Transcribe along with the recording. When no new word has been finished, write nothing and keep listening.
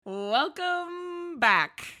Welcome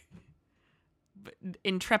back,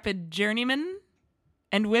 intrepid journeymen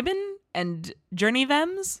and women and journey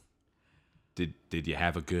thems. Did you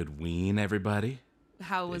have a good ween, everybody?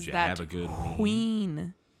 How was Did you that have a good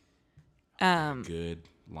queen? Good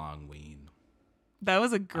long ween. That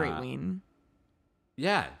was a great ween.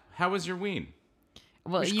 Yeah. How was your ween?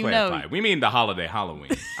 Well, We should you clarify. know, We mean the holiday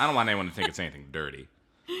Halloween. I don't want anyone to think it's anything dirty.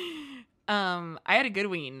 I had a good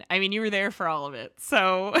ween. I mean, you were there for all of it,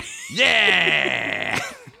 so Yeah.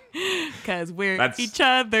 because we're That's- each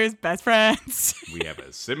other's best friends. We have a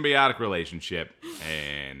symbiotic relationship,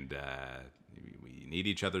 and we need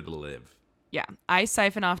each other to live. Yeah, I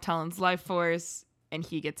siphon off Talon's life force, and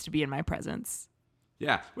he gets to be in my presence.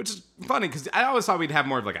 Yeah, which is funny because I always thought we'd have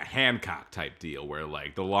more of like a Hancock type deal where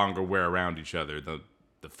like the longer we're around each other, the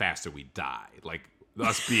faster we die. Like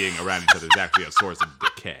us being around each other is actually a source of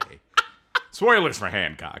decay. Spoilers for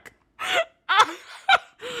Hancock.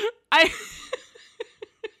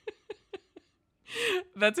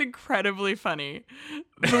 That's incredibly funny.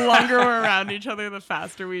 The longer we're around each other, the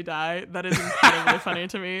faster we die. That is incredibly funny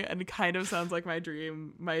to me, and kind of sounds like my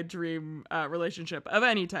dream relationship of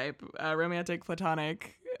any type, romantic,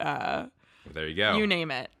 platonic, There you go. you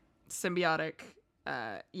name it, symbiotic.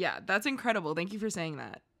 Yeah, that's incredible. Thank you for saying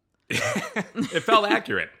that. It felt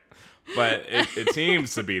accurate, but it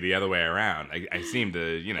seems to be the other way around. I seem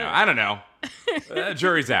to, I don't know.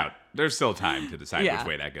 Jury's out. There's still time to decide Yeah. which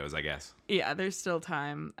way that goes, I guess. Yeah, there's still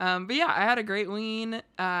time. But yeah, I had a great ween.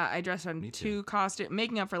 I dressed on Me two too. costumes,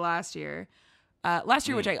 making up for last year.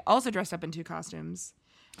 Which I also dressed up in two costumes.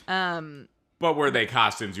 But were they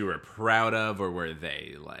costumes you were proud of, or were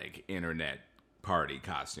they like internet party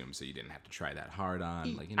costumes so you didn't have to try that hard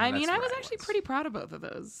on? Like, I mean, that's I where was actually pretty proud of both of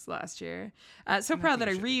those last year. So I proud that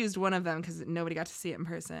think I you reused one of them because nobody got to see it in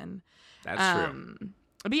person. That's true.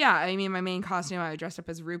 But yeah, I mean, my main costume, I dressed up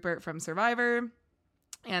as Rupert from Survivor,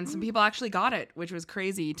 and some people actually got it, which was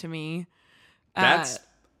crazy to me. That's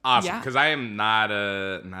awesome yeah. because I am not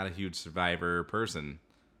a huge Survivor person,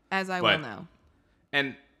 As I but- will know.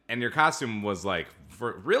 and your costume was like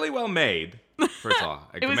really well made. First of all,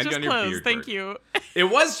 I It was commend you just on your clothes. beard Thank work. you. It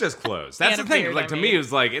was just clothes. That's And the a thing. beard, Like I to mean. me, it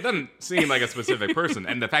was like it doesn't seem like a specific person,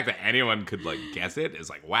 and the fact that anyone could like guess it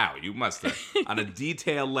is like, wow, you must have on a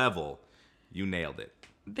detail level, you nailed it.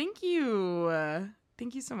 Thank you.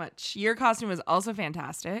 Thank you so much. Your costume was also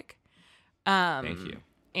fantastic. Thank you.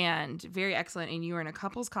 And very excellent. And you were in a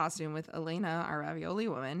couple's costume with Elena, our ravioli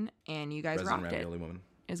woman, and you guys Resident rocked Ravioli it. Woman.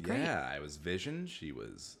 It was great. Yeah, I was Vision. She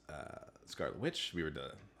was Scarlet Witch. We were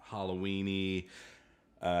the Halloweeny,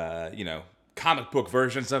 comic book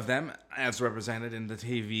versions of them, as represented in the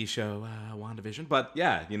TV show WandaVision. But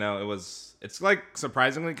yeah, it's like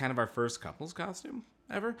surprisingly kind of our first couple's costume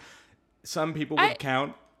ever. Some people would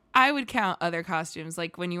count. I would count other costumes,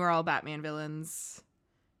 like when you were all Batman villains.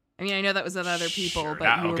 I mean, I know that was with other people, Sure.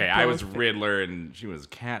 but you were okay, I was both- Riddler and she was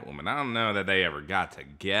Catwoman. I don't know that they ever got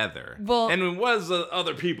together. Well- and it was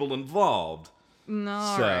other people involved.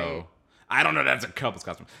 No, So right. I don't know. That's a couple's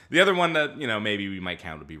costume. The other one that maybe we might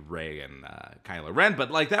count would be Rey and Kylo Ren,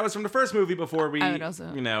 but like that was from the first movie before we. I would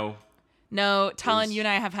also- No, Talon, you and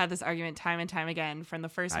I have had this argument time and time again. From the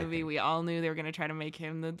first I movie, think- we all knew they were going to try to make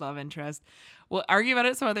him the love interest. We'll argue about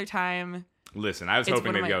it some other time. Listen, I was It's hoping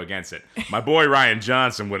one of they'd my- go against it. My boy Ryan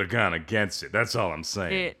Johnson would have gone against it. That's all I'm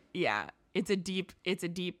saying. It's a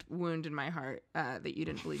deep wound in my heart that you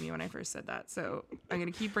didn't believe me when I first said that. So I'm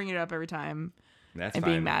going to keep bringing it up every time. That's and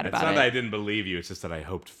fine. being mad It's about not it. that I didn't believe you. It's just that I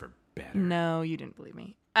hoped for better. No, you didn't believe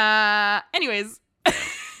me. Anyways,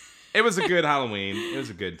 It was a good Halloween. It was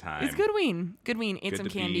a good time. it's good ween. Good ween. Ate Good some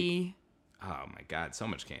to be- candy. Oh my God, so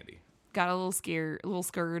much candy. Got a little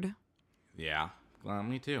scared. Yeah, well,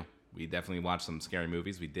 me too. We definitely watched some scary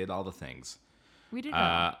movies. We did all the things. We did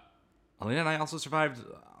Elena and I also survived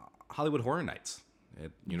Hollywood Horror Nights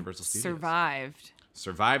at Universal Studios.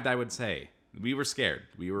 Survived, I would say. We were scared.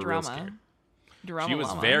 We were real scared. Drama. She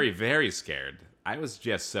was very, very scared. I was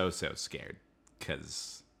just so scared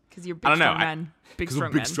because you're big I don't know. strong men. Big Because strong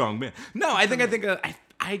we're big men. strong men. No, I think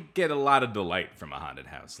I get a lot of delight from a haunted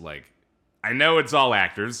house. Like, I know it's all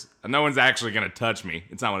actors. And no one's actually gonna touch me.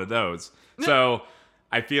 It's not one of those. So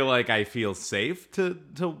I feel safe to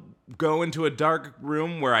go into a dark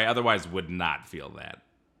room where I otherwise would not feel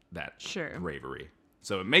that Sure. bravery.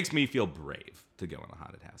 So it makes me feel brave to go in a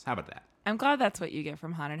haunted house. How about that? I'm glad that's what you get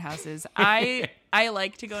from haunted houses. I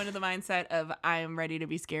like to go into the mindset of I'm ready to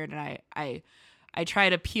be scared, and I try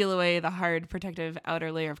to peel away the hard protective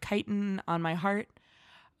outer layer of chitin on my heart,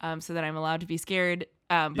 so that I'm allowed to be scared.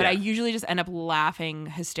 But Yeah. I usually just end up laughing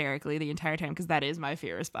hysterically the entire time because that is my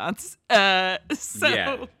fear response. So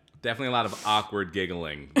Yeah. Definitely a lot of awkward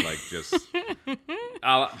giggling, like just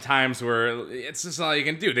times where it's just all you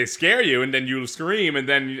can do. They scare you, and then you scream, and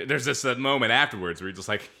then there's just that moment afterwards where you're just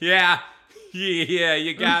like, yeah,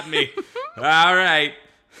 you got me. All right.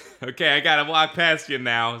 Okay, I gotta walk past you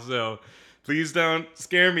now, so please don't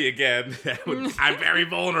scare me again. I'm very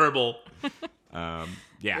vulnerable.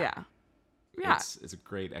 Yeah. It's a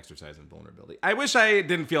great exercise in vulnerability. I wish I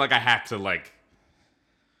didn't feel like I had to, like...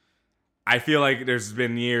 I feel like there's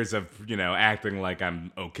been years of, acting like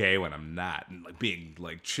I'm okay when I'm not. And like being,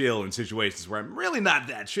 like, chill in situations where I'm really not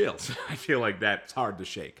that chill. So I feel like that's hard to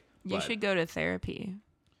shake. You should go to therapy.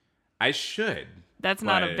 I should. That's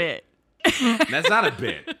not a bit. That's not a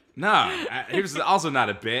bit. No. Here's also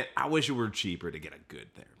not a bit. I wish it were cheaper to get a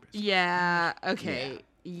good therapist. Yeah. Okay.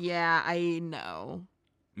 Yeah, I know.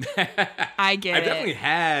 I get it. I definitely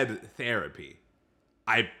had therapy.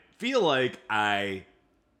 I feel like I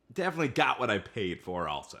definitely got what I paid for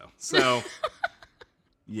also. So,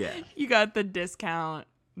 yeah. You got the discount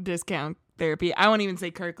therapy. I won't even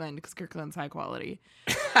say Kirkland because Kirkland's high quality.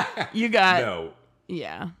 You got... No.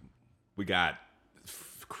 Yeah. We got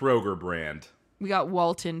Kroger brand. We got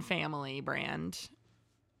Walton Family brand.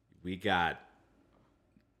 We got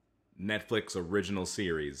Netflix original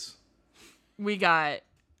series. We got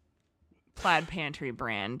Plaid Pantry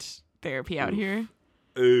brand therapy out here.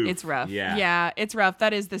 Oof. It's rough. Yeah, it's rough.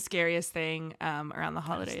 That is the scariest thing around the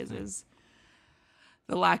holidays is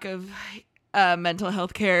the lack of mental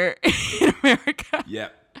health care in America.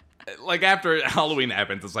 Yep. Like after Halloween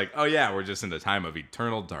happens, it's like, oh yeah, we're just in the time of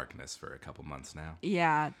eternal darkness for a couple months now.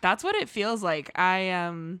 Yeah, that's what it feels like.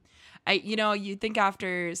 You think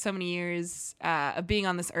after so many years of being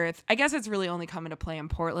on this earth, I guess it's really only come into play in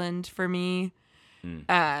Portland for me.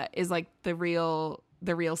 Is like the real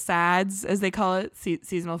SADS, as they call it,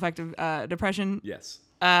 seasonal affective depression. Yes.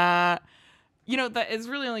 That is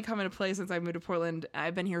really only come into play since I moved to Portland.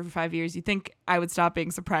 I've been here for 5 years. You think I would stop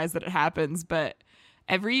being surprised that it happens, but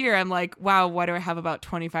every year I'm like, wow, why do I have about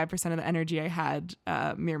 25% of the energy I had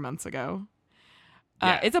mere months ago?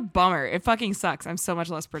 It's a bummer. It fucking sucks. I'm so much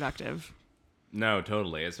less productive. No,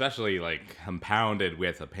 totally. Especially like compounded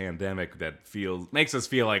with a pandemic that makes us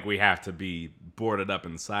feel like we have to be boarded up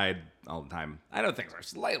inside all the time. I know things are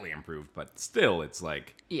slightly improved, but still, it's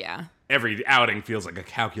like every outing feels like a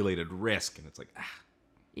calculated risk, and it's like,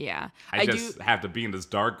 yeah, I just have to be in this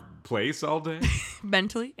dark place all day,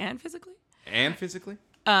 mentally and physically.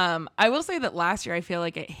 I will say that last year I feel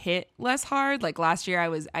like it hit less hard. Like last year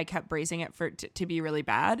I kept bracing it to be really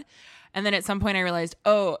bad. And then at some point I realized,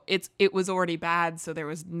 it was already bad, so there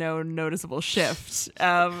was no noticeable shift.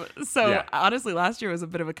 Honestly, last year was a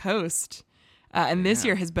bit of a coast. And this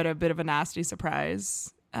year has been a bit of a nasty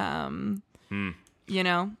surprise. I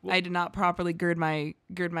did not properly gird my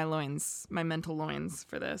loins, my mental loins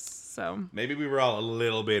for this. So maybe we were all a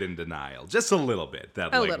little bit in denial, just a little bit,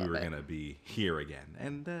 that we were gonna be here again,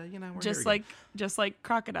 and we're just here again. Just like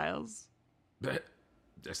crocodiles.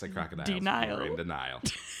 Just like crocodiles, denial. We're in denial.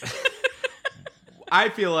 I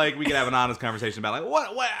feel like we could have an honest conversation about like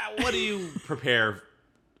what do you prepare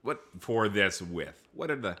for this with? What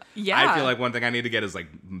are the? Yeah. I feel like one thing I need to get is like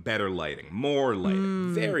better lighting, more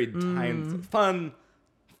lighting, very tiny, fun,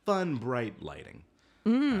 bright lighting.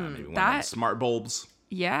 Maybe one of smart bulbs.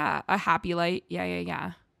 Yeah, a happy light.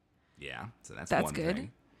 Yeah. Yeah, so that's one good.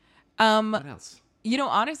 thing. What else?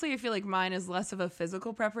 Honestly, I feel like mine is less of a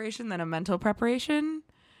physical preparation than a mental preparation.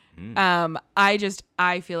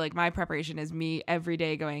 I feel like my preparation is me every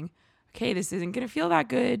day going, okay, this isn't going to feel that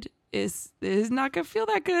good. This is not going to feel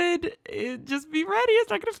that good. Just be ready. It's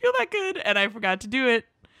not going to feel that good. And I forgot to do it.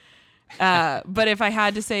 But if I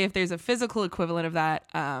had to say if there's a physical equivalent of that,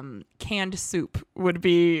 canned soup would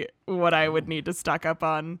be what I would need to stock up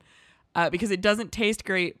on because it doesn't taste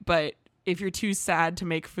great, but if you're too sad to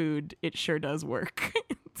make food, it sure does work.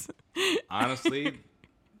 Honestly,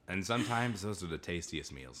 and sometimes those are the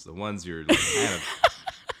tastiest meals. The ones you're like kind of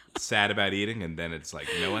sad about eating, and then it's like,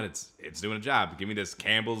 you know what? It's doing a job. Give me this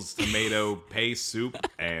Campbell's tomato paste soup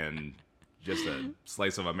and just a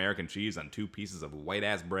slice of American cheese on 2 pieces of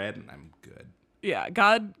white-ass bread, and I'm good. Yeah,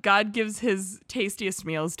 God gives his tastiest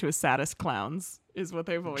meals to his saddest clowns, is what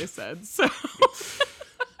they've always said. So,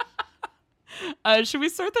 should we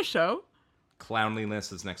start the show?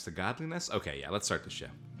 Clownliness is next to godliness? Okay, yeah, let's start the show.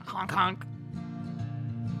 Honk, honk.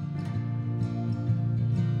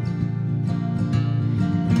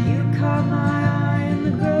 You caught my eye in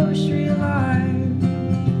the grocery line,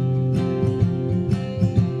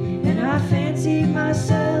 and I fancied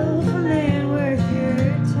myself a man worth your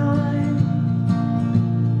time,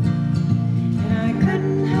 and I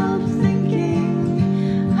couldn't help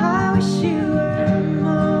thinking, I wish you were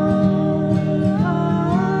mine.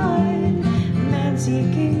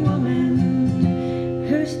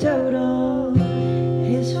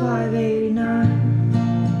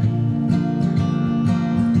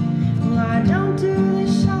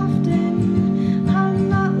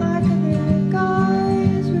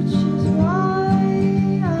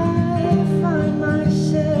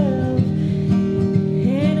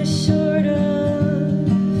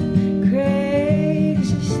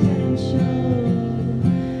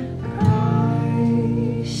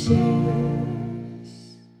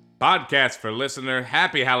 podcast for listener.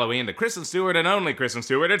 Happy Halloween to Kristen Stewart and only Kristen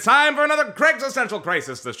Stewart. It's time for another Craig's Essential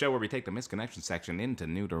Crisis, the show where we take the misconnection section into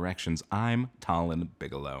new directions. I'm Talon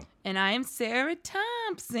Bigelow. And I'm Sarah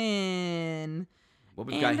Thompson. What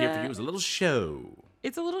we've got here for you is a little show.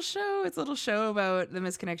 It's a little show. It's a little show about the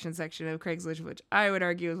misconnection section of Craigslist, which I would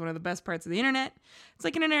argue is one of the best parts of the internet. It's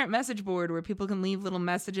like an internet message board where people can leave little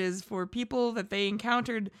messages for people that they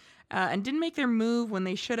encountered and didn't make their move when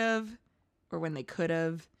they should have or when they could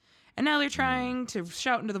have. And now they're trying to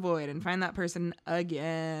shout into the void and find that person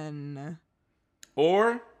again.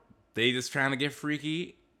 Or they just trying to get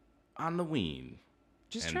freaky on the ween.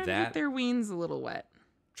 Just And trying to that- get their weens a little wet.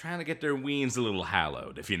 Trying to get their weens a little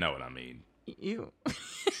hallowed, if you know what I mean. Ew. Do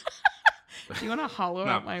you want to hollow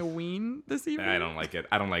out my ween this evening? I don't like it.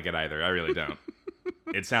 I don't like it either. I really don't.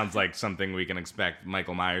 It sounds like something we can expect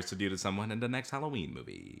Michael Myers to do to someone in the next Halloween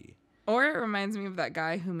movie. Or it reminds me of that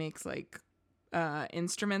guy who makes like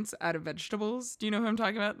instruments out of vegetables. Do you know who I'm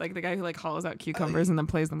talking about? Like the guy who like hollows out cucumbers and then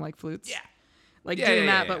plays them like flutes. Yeah. Like Yeah, doing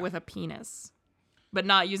yeah, that, yeah, but yeah. with a penis, but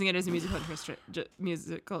not using it as a musical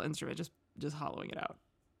instrument. Just hollowing it out.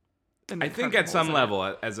 And I then think carving at some holes in it.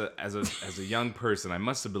 level, as a young person, I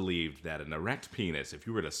must have believed that an erect penis, if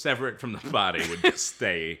you were to sever it from the body, would just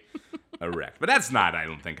stay erect. But that's not, I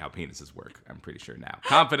don't think, how penises work. I'm pretty sure now.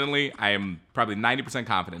 Confidently, I am probably 90%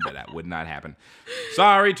 confident that would not happen.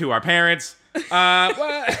 Sorry to our parents.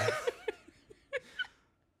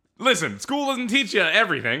 Listen, school doesn't teach you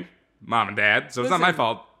everything, mom and dad, so it's not my Listen.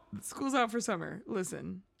 fault. School's out for summer.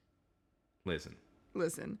 Listen. Listen.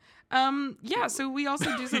 Yeah, so we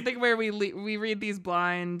also do something where we read these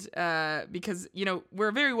blind because, you know, we're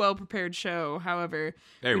a very well-prepared show. However,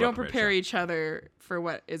 Very we don't well-prepared prepare show. each other for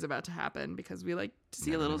what is about to happen because we like to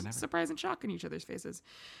see a little never. surprise and shock in each other's faces.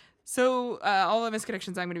 So all the misconnections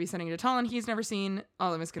I'm going to be sending to Talon, he's never seen.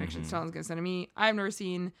 All the misconnections Talon's going to send to me, I've never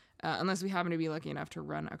seen, unless we happen to be lucky enough to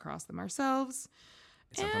run across them ourselves.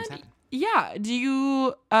 It sometimes And, happens. yeah, do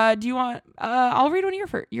you want, I'll read one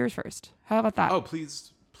of yours first. How about that? Oh,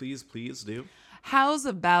 please do. How's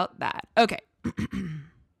about that? Okay.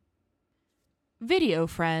 Video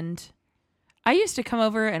friend. I used to come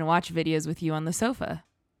over and watch videos with you on the sofa.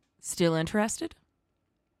 Still interested?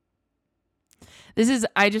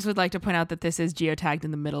 I just would like to point out that this is geotagged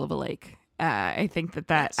in the middle of a lake. I think that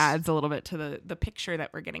That's- adds a little bit to the picture that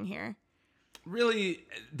we're getting here. Really,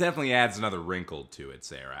 definitely adds another wrinkle to it,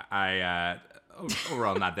 Sarah.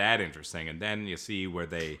 Overall, not that interesting. And then you see where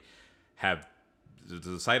they have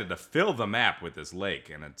decided to fill the map with this lake,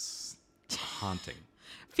 and it's haunting.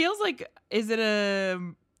 Feels like, is it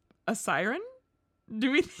a siren?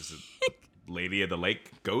 Do we This is Lady of the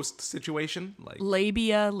Lake ghost situation. Like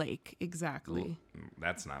Labia Lake, exactly.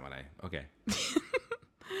 that's not what I. Okay.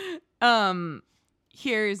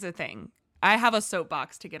 Here's the thing. I have a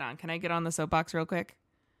soapbox to get on. Can I get on the soapbox real quick?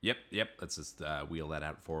 Yep. Let's just wheel that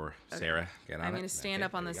out for Sarah. Get on I'm it. going to stand Okay,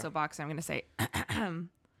 up on there the you go. soapbox. I'm going to say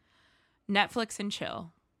Netflix and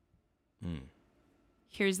chill.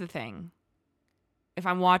 Here's the thing. If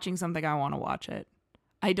I'm watching something, I want to watch it.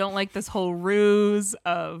 I don't like this whole ruse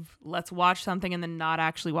of let's watch something and then not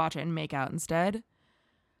actually watch it and make out instead.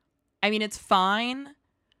 I mean, it's fine,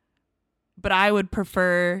 but I would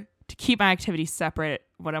prefer to keep my activities separate.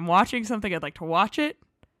 When I'm watching something, I'd like to watch it.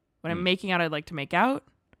 When I'm making out, I'd like to make out.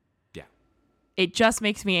 Yeah. It just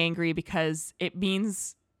makes me angry because it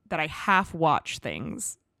means that I half watch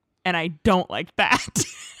things, and I don't like that.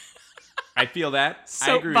 I feel that.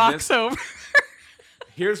 I agree with Soapbox this. over.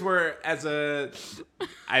 Here's where,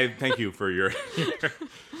 I thank you for your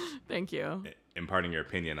Thank you. imparting your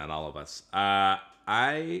opinion on all of us.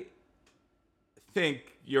 I think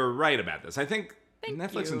you're right about this. I think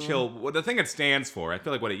Netflix and you. chill, well, the thing it stands for, I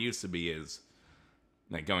feel like what it used to be is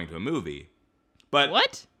like going to a movie. But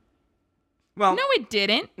What? well, No, it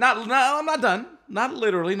didn't. no, I'm not done. Not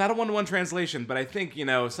literally, not a one-to-one translation, but I think,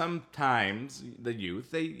 sometimes the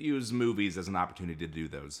youth, they use movies as an opportunity to do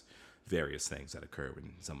those various things that occur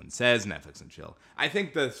when someone says Netflix and chill. I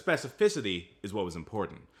think the specificity is what was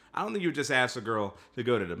important. I don't think you just ask a girl to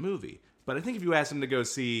go to the movie, but I think if you ask them to go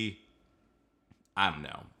see, I don't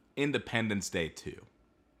know, Independence Day 2,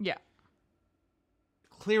 Yeah.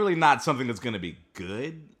 clearly not something that's going to be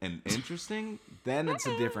good and interesting, then it's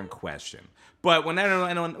a different question. But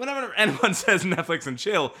whenever anyone says Netflix and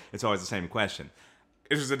chill, it's always the same question.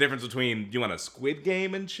 Is there a difference between, do you want a Squid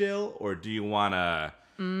Game and chill, or do you want a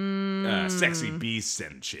Sexy Beasts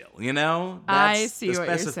and chill? I see the what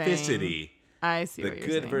you're specificity, I see the what you're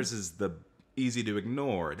good saying. versus the easy to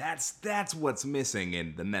ignore. That's what's missing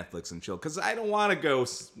in the Netflix and chill. Because I don't want to go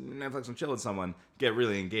Netflix and chill with someone, get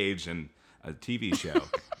really engaged, and a TV show,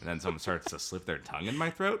 and then someone starts to slip their tongue in my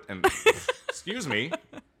throat, and excuse me,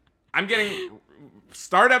 I'm getting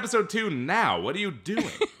start episode 2 now. What are you doing?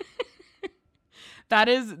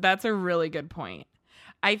 That's a really good point.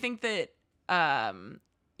 I think that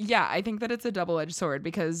I think that it's a double-edged sword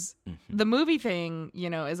because the movie thing,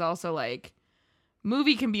 is also like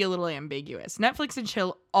movie can be a little ambiguous. Netflix and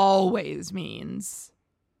chill always means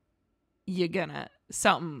you're gonna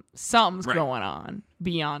something's Right. going on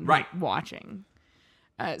beyond Right. watching.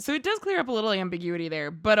 So it does clear up a little ambiguity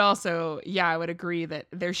there, but also, I would agree that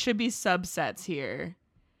there should be subsets here,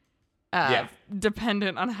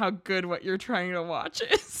 dependent on how good what you're trying to watch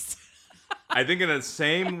is. I think in the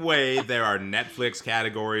same way there are Netflix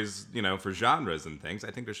categories, for genres and things,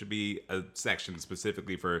 I think there should be a section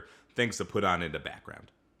specifically for things to put on in the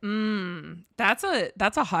background. That's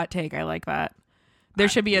a hot take. I like that. There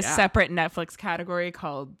should be a yeah. separate Netflix category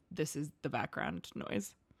called "This is the background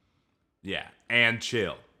noise." Yeah, and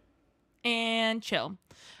chill. And chill.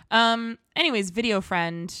 Anyways, Video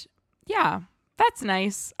Friend. Yeah, that's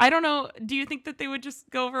nice. I don't know. Do you think that they would just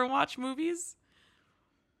go over and watch movies?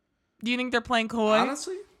 Do you think they're playing coy?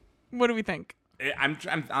 Honestly, What do we think? I'm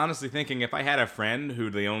honestly thinking if I had a friend who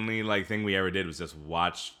the only thing we ever did was just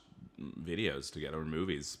watch videos together, or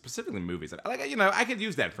movies, specifically movies. I could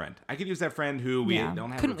use that friend. I could use that friend who we Yeah.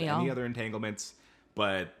 don't have Couldn't we any all? other entanglements,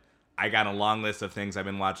 but I got a long list of things I've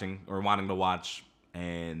been watching or wanting to watch,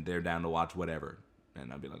 and they're down to watch whatever.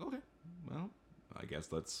 And I'd be like, okay, well, I guess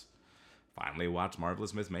let's finally watch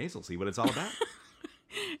Marvelous Miss Maisel, see what it's all about.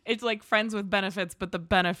 It's like Friends with benefits, but the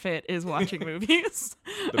benefit is watching movies.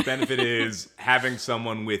 The benefit is having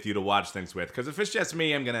someone with you to watch things with. Because if it's just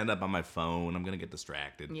me, I'm going to end up on my phone. I'm going to get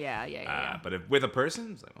distracted. Yeah. But if with a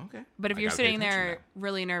person, it's like, okay. But if I you're gotta pay sitting attention there now.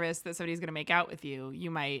 really nervous that somebody's going to make out with you,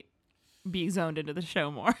 you might be zoned into the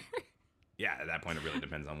show more. Yeah, at that point, it really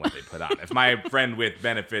depends on what they put on. If my friend with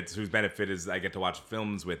benefits, whose benefit is I get to watch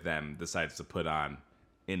films with them, decides to put on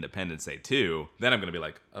Independence Day 2, then I'm going to be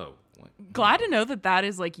like, oh, what? Glad to know that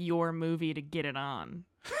is like your movie to get it on.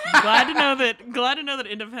 Glad to know that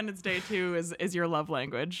Independence Day 2 is your love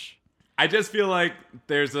language. I just feel like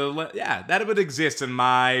there's that would exist in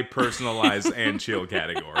my personalized and chill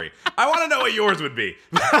category. I want to know what yours would be.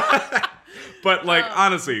 But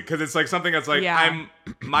honestly, because it's like something that's like, Yeah. I'm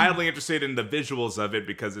mildly interested in the visuals of it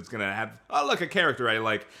because it's going to have, a character I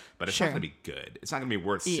like, but it's Sure. not going to be good. It's not going to be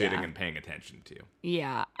worth sitting and paying attention to.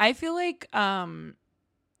 Yeah. I feel like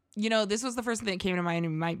this was the first thing that came to mind,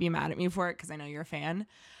 and you might be mad at me for it because I know you're a fan.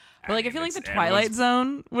 But I feel like the Twilight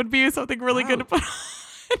Zone would be something really good to put on.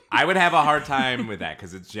 I would have a hard time with that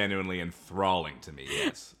because it's genuinely enthralling to me.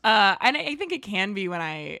 Yes. And I think it can be when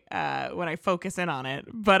I focus in on it,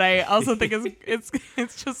 but I also think it's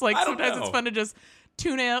just like I don't sometimes know. it's fun to just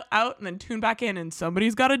tune out and then tune back in, and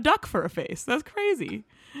somebody's got a duck for a face. That's crazy.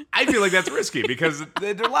 I feel like that's risky because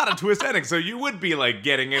there are a lot of twist endings. So you would be like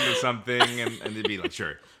getting into something and it'd be like,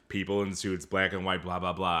 sure, people in suits, black and white, blah,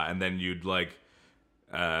 blah, blah. And then you'd like,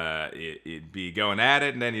 it'd be going at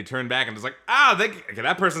it. And then you turn back and it's like,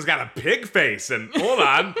 that person's got a pig face. And hold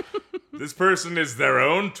on, this person is their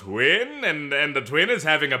own twin. And the twin is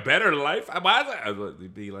having a better life.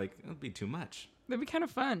 It'd be like, it'd be too much. That'd be kind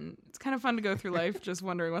of fun. It's kind of fun to go through life just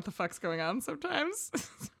wondering what the fuck's going on sometimes.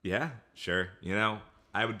 Yeah, sure.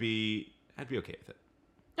 I'd be okay with it.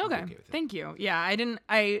 Okay. okay with it. Thank you. Yeah, I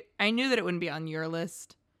knew that it wouldn't be on your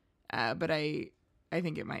list, but I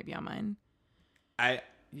think it might be on mine.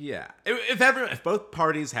 If both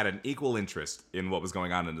parties had an equal interest in what was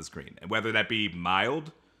going on the screen, and whether that be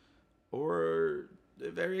mild or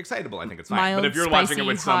very excitable, I think it's fine. Mild, but if you're spicy, watching it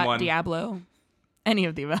with hot, someone, Diablo, any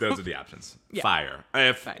of the above. those are the options. Yeah. Fire.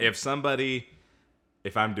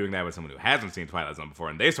 If I'm doing that with someone who hasn't seen Twilight Zone before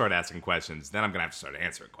and they start asking questions, then I'm gonna have to start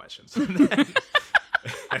answering questions.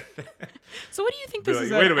 So what do you think this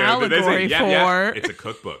is Wait a an minute, did they say- allegory yeah, for? It's a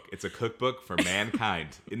cookbook. It's a cookbook for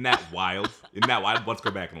mankind. Isn't that wild? Let's go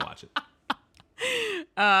back and watch it.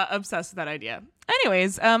 Obsessed with that idea.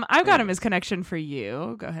 Anyways, I've got a misconnection for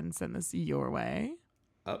you. Go ahead and send this your way.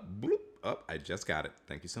 Bloop. Oh, I just got it.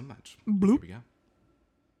 Thank you so much. Bloop. Here we go.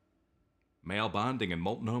 Male bonding in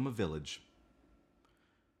Multnomah Village.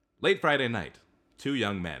 Late Friday night, 2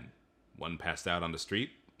 young men. One passed out on the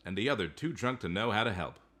street, and the other too drunk to know how to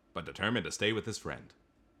help, but determined to stay with his friend.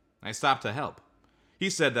 I stopped to help.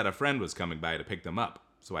 He said that a friend was coming by to pick them up,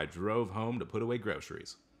 so I drove home to put away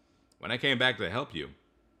groceries. When I came back to help you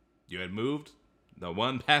had moved the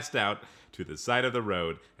one passed out to the side of the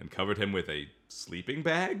road and covered him with a sleeping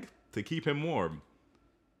bag to keep him warm.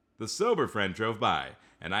 The sober friend drove by,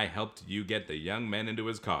 and I helped you get the young men into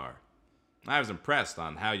his car. I was impressed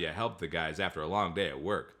on how you helped the guys after a long day at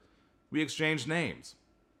work. We exchanged names,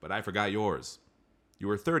 but I forgot yours. You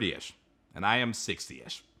were 30-ish, and I am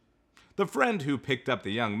 60-ish. The friend who picked up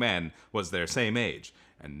the young men was their same age,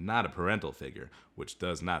 and not a parental figure, which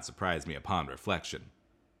does not surprise me upon reflection.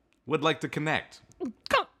 Would like to connect.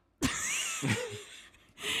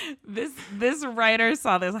 This writer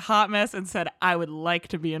saw this hot mess and said, I would like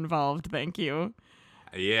to be involved, thank you.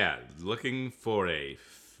 Yeah, looking for a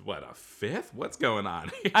fifth? What's going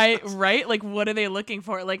on? Right? Like, what are they looking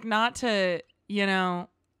for? Like, not to,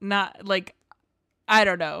 not like, I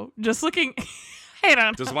don't know. Just looking, I don't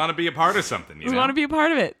know. Just want to be a part of something, Just want to be a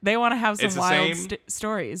part of it. They want to have some It's the wild same-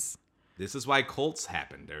 stories. This is why cults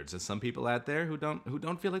happen. There's just some people out there who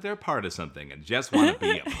don't feel like they're a part of something and just want to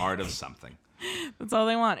be a part of something. That's all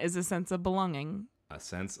they want is a sense of belonging. A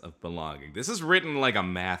sense of belonging. This is written like a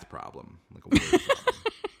math problem, like a word problem.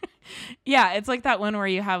 Yeah, it's like that one where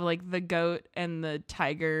you have like the goat and the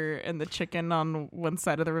tiger and the chicken on one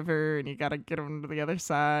side of the river and you got to get them to the other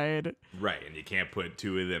side. Right, and you can't put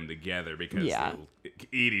two of them together because Yeah. they'll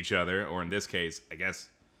eat each other, or in this case, I guess,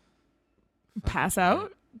 Pass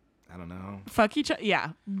out? I don't know. Fuck each other?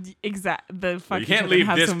 Yeah, exact. The fuck You each can't other and leave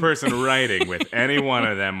have this some- person writing with any one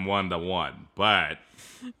of them 1-to-1, but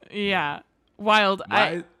Yeah. Wild.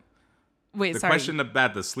 why, Wait, the sorry. question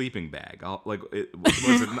about the sleeping bag,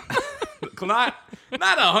 was it not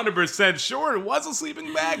 100% sure it was a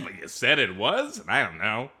sleeping bag, but you said it was, and I don't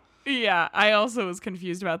know. Yeah, I also was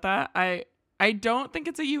confused about that. I don't think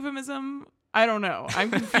it's a euphemism. I don't know.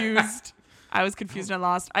 I'm confused. I was confused and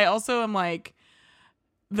lost. I also am like,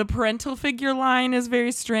 the parental figure line is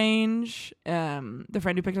very strange. The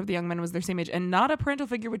friend who picked up the young men was their same age and not a parental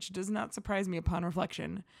figure, which does not surprise me upon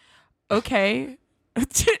reflection. Okay.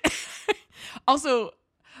 Also,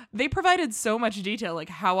 they provided so much detail. Like,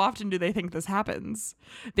 how often do they think this happens?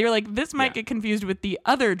 They were like, this might Yeah. get confused with the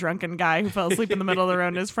other drunken guy who fell asleep in the middle of the road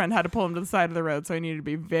and his friend had to pull him to the side of the road. So I needed to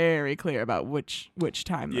be very clear about which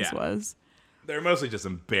time this Yeah. was. They're mostly just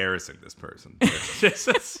embarrassing this person.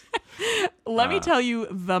 Just- Let me tell you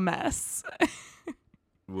the mess.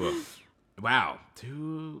 Woof. Wow.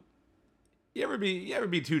 You ever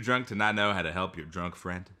be too drunk to not know how to help your drunk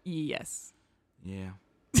friend? Yes. Yeah.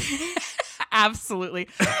 Absolutely.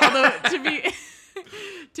 Although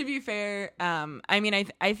to be fair, I mean,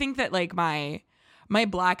 I think that like my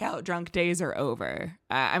blackout drunk days are over.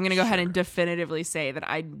 I'm gonna go ahead and definitively say that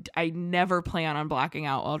I never plan on blacking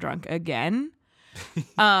out while drunk again.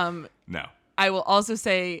 No. I will also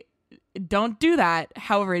say, don't do that.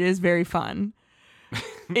 However, it is very fun.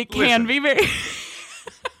 It can Listen. be very.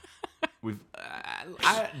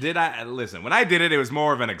 Listen, when I did it, it was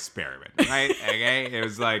more of an experiment, right? Okay, it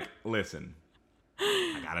was like, listen,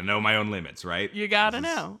 I gotta know my own limits, right? You gotta This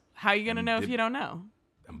is- know. How you gonna know if did- you don't know?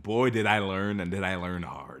 And boy, did I learn, and did I learn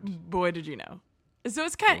hard. Boy, did you know. So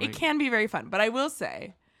it can be very fun. But I will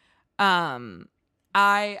say, I'm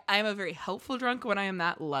a very helpful drunk when I am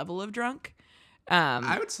that level of drunk.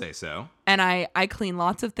 I would say so. And I clean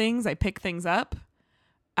lots of things. I pick things up.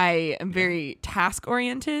 I am very task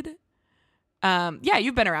oriented. Yeah,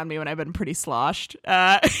 you've been around me when I've been pretty sloshed.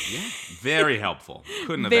 Yeah, very helpful.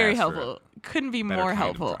 Couldn't have Very asked for helpful. Couldn't be better more kind of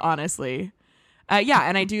helpful, drunk. honestly. Yeah,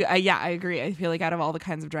 and I do. Yeah, I agree. I feel like out of all the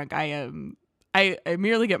kinds of drunk, I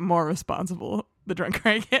merely get more responsible the drunker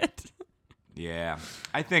I get. Yeah,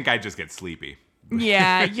 I think I just get sleepy.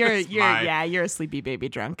 Yeah, you're my- you're a sleepy baby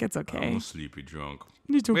drunk. It's okay. I'm a sleepy drunk.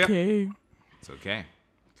 It's Well, yeah. okay. It's okay.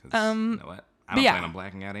 'Cause Um, you know what? I but don't yeah. plan on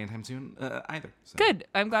blacking out anytime soon either. So. Good.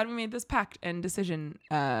 I'm glad we made this pact and decision.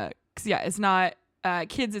 'Cause yeah, it's not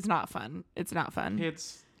kids. It's not fun. It's not fun.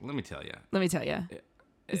 Let me tell you. Let me tell you,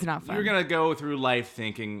 it's not fun. You're gonna go through life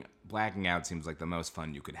thinking blacking out seems like the most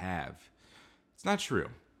fun you could have. It's not true.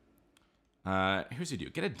 Here's what you do: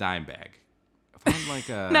 get a dime bag. Find like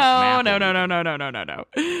a no.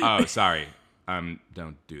 Oh, sorry.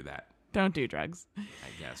 Don't do that. Don't do drugs. I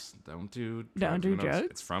guess don't do. Don't do Who knows? drugs?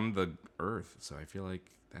 It's from the earth, so I feel like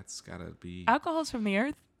that's gotta be. Alcohol's from the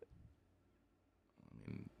earth.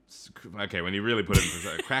 Okay, when you really put it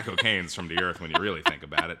in crack cocaine's from the earth when you really think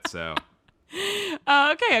about it. So,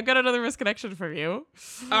 Okay, I've got another misconnection from you.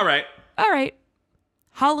 all right. All right.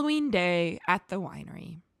 Halloween day at the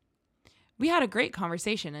winery. We had a great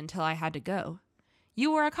conversation until I had to go.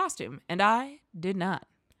 You wore a costume, and I did not.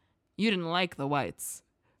 You didn't like the whites.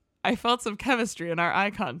 I felt some chemistry in our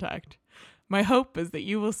eye contact. My hope is that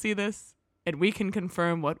you will see this, and we can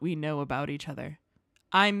confirm what we know about each other.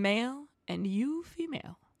 I'm male, and you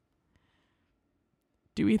female.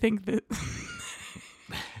 Do we think that...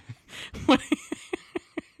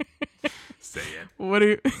 Say it. What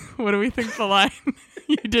do we think the line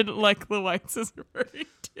you didn't like the whites is referring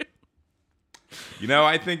to? You know,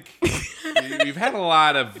 I think we've had a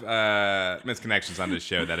lot of misconnections on this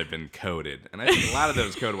show that have been coded, and I think a lot of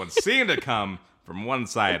those coded ones seem to come from one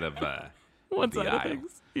side of One the side aisle. of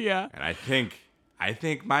things. Yeah. And I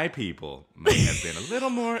think my people may have been a little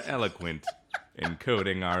more eloquent in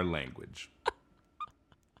coding our language.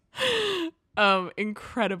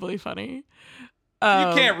 Incredibly funny.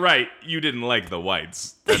 You can't write "you didn't like the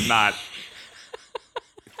whites" and not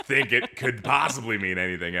think it could possibly mean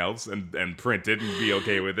anything else, and print it and be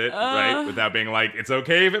okay with it, right? Without being like, it's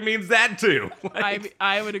okay if it means that too. Like,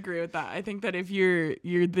 I would agree with that. I think that if you're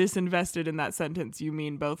this invested in that sentence, you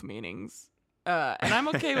mean both meanings. And I'm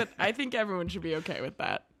okay with. I think everyone should be okay with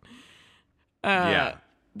that. yeah.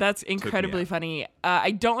 That's incredibly out. funny.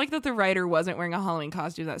 I don't like that the writer wasn't wearing a Halloween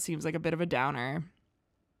costume. That seems like a bit of a downer.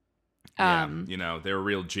 Yeah, they're a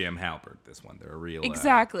real Jim Halpert, this one. They're a real...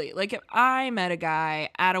 Exactly. Like, if I met a guy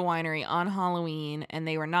at a winery on Halloween and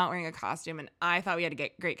they were not wearing a costume and I thought we had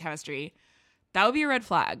great chemistry, that would be a red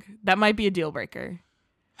flag. That might be a deal breaker.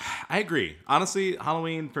 I agree. Honestly,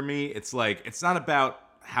 Halloween, for me, it's like, it's not about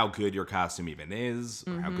how good your costume even is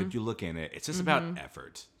or how good you look in it. It's just about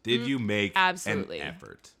effort. Did you make Absolutely. an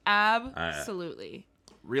effort? Absolutely.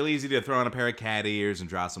 Real easy to throw on a pair of cat ears and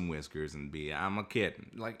draw some whiskers and be, I'm a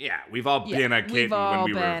kitten. Like, yeah, we've all been a kitten when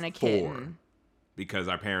we were 4 because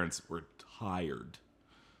our parents were tired.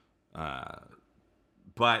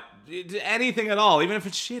 But anything at all, even if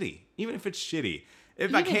it's shitty,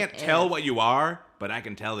 if I can't tell what you are, but I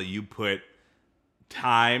can tell that you put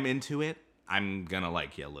time into it, I'm gonna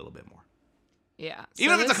like you a little bit more. Yeah.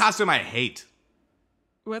 Even if it's a costume I hate.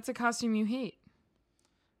 What's a costume you hate?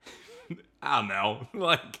 I don't know.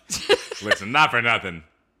 Like, listen, not for nothing.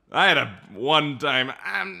 I had one time,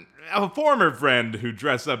 a former friend who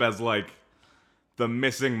dressed up as, like, the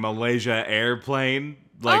missing Malaysia airplane.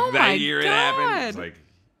 Like, that year it happened. It's like,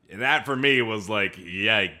 that for me was like,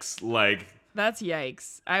 yikes. Like, that's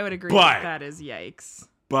yikes. I would agree that is yikes.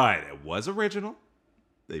 But it was original.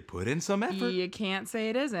 They put in some effort. You can't say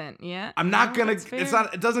it isn't. Yeah. I'm not gonna. It's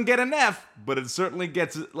not. It doesn't get an F, but it certainly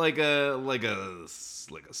gets like a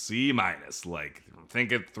C minus. Like,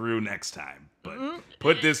 think it through next time. But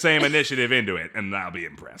put this same initiative into it, and I'll be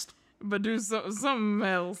impressed. But do something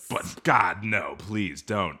else. But God, no, please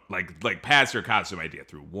don't. Like pass your costume idea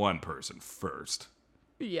through one person first.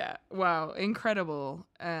 Yeah. Wow. Incredible.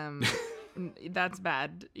 That's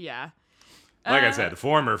bad. Yeah. Like I said,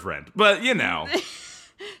 former friend, but you know.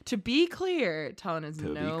 To be clear, Talon is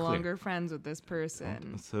no longer friends with this person.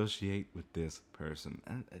 Don't associate with this person.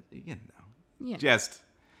 You know. Yeah. Just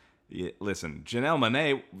listen, Janelle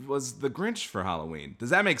Monáe was the Grinch for Halloween.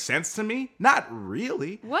 Does that make sense to me? Not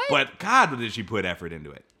really. What? But God, did she put effort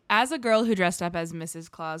into it? As a girl who dressed up as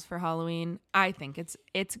Mrs. Claus for Halloween, I think it's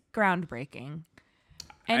groundbreaking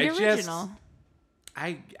and original.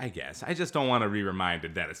 I guess. I just don't want to be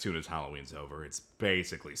reminded that as soon as Halloween's over, it's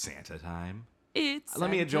basically Santa time. Let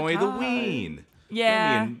me enjoy the ween.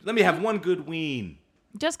 Yeah. Let me have one good ween.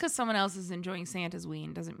 Just because someone else is enjoying Santa's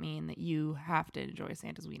ween doesn't mean that you have to enjoy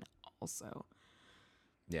Santa's ween also.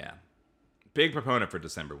 Yeah. Big proponent for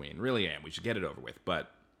December ween. Really am. We should get it over with. But,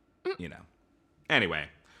 you know. Anyway.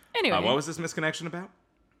 What was this misconnection about?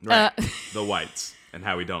 Right. The whites and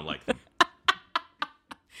how we don't like them.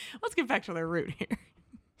 Let's get back to the root here.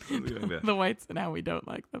 The whites and how we don't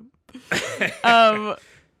like them.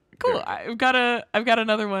 Cool. I've got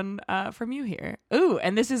another one from you here. Ooh,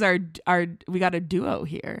 and this is our we got a duo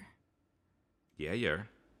here. Yeah.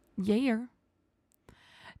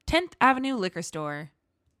 10th Avenue Liquor Store,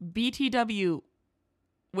 BTW,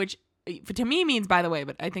 which to me means by the way,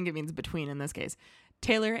 but I think it means between in this case,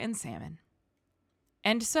 Taylor and Salmon.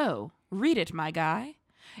 And so, read it, my guy.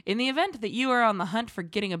 In the event that you are on the hunt for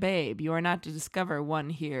getting a babe, you are not to discover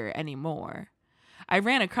one here anymore. I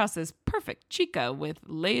ran across this perfect chica with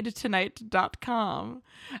laidtonight.com.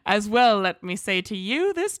 As well, let me say to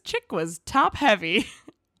you, this chick was top heavy.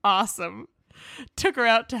 Awesome. Took her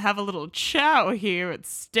out to have a little chow here at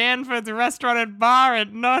Stanford's Restaurant and Bar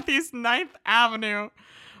at Northeast 9th Avenue.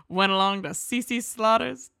 Went along to CC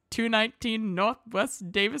Slaughter's, 219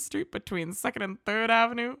 Northwest Davis Street between 2nd and 3rd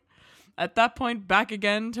Avenue. At that point, back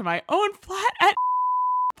again to my own flat at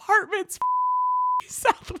Apartments,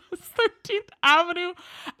 Southwest 13th Avenue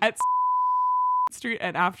at Street.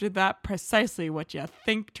 And after that, precisely what you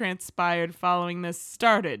think transpired following this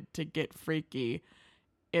started to get freaky.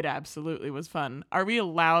 It absolutely was fun. Are we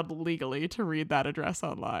allowed legally to read that address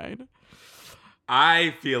online?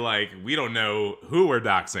 I feel like we don't know who we're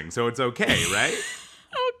doxing, so it's okay, right?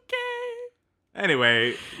 Okay.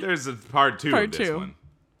 Anyway, there's a part two of this one.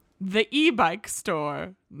 The e-bike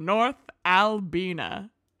store, North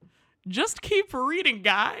Albina. Just keep reading,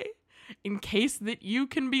 guy. In case that you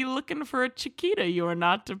can be looking for a Chiquita, you are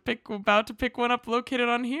not about to pick one up located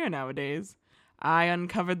on here nowadays. I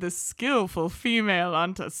uncovered this skillful female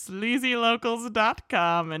onto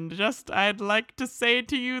sleazylocals.com, and I'd like to say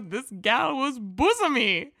to you, this gal was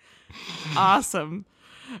bosomy. Awesome.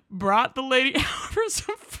 Brought the lady out for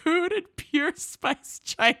some food at Pure Spice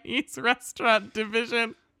Chinese Restaurant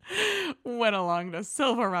Division. Went along to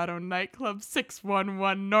Silverado Nightclub,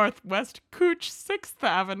 611 Northwest Cooch, 6th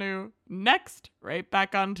Avenue. Next, right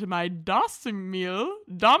back onto my domicile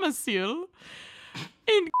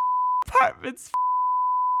in apartments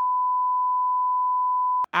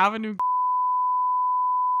Avenue.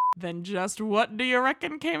 Then just what do you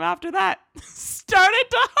reckon came after that? Started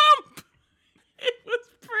to hump. It was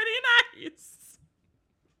pretty nice.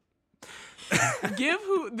 Give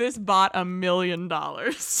this bot $1 million.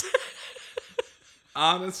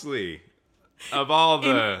 Honestly, of all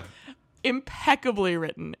the impeccably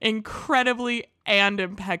written, incredibly and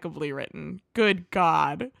impeccably written. Good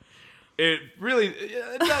God. It really,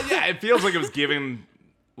 yeah, it feels like it was given,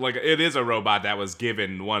 like it is a robot that was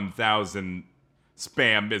given 1,000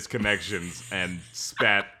 spam misconnections and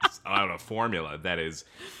spat out a formula that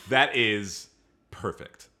is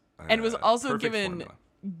perfect. And was also Perfect given formula.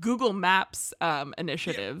 Google Maps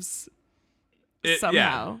initiatives somehow.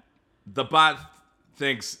 Yeah. The bot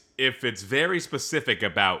thinks if it's very specific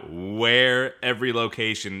about where every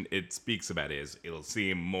location it speaks about is, it'll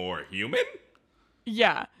seem more human.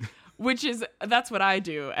 Yeah. That's what I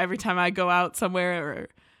do every time I go out somewhere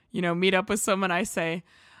or, meet up with someone. I say,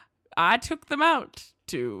 I took them out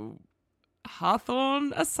to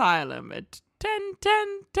Hawthorne Asylum at 10th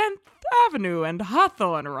Avenue and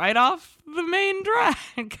Hawthorne right off the main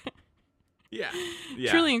drag. Yeah.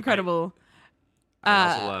 Truly incredible.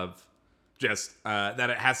 I also love just that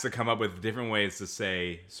it has to come up with different ways to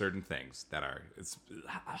say certain things that are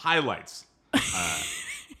highlights.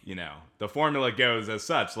 The formula goes as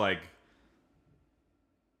such, like,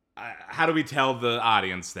 how do we tell the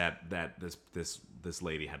audience that this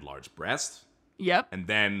lady had large breasts? Yep. And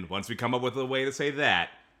then once we come up with a way to say that,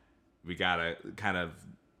 we gotta kind of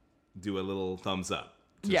do a little thumbs up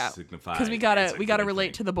to signify. Because we gotta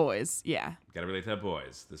relate to the boys. Yeah. Gotta relate to the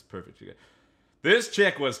boys. This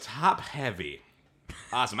chick was top heavy.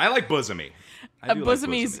 Awesome. I like bosomy. I do like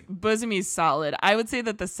Bosomy's solid. I would say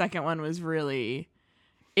that the second one was really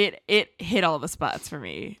it hit all the spots for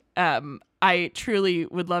me. I truly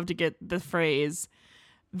would love to get the phrase.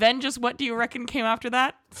 Then just what do you reckon came after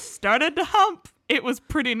that? Started to hump. It was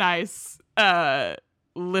pretty nice.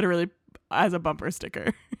 Literally as a bumper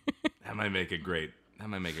sticker. That might make a great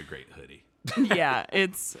hoodie. Yeah,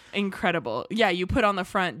 it's incredible. Yeah, you put on the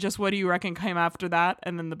front, just what do you reckon came after that?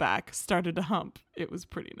 And then the back, started to hump. It was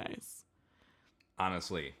pretty nice.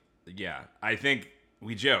 Honestly, yeah. I think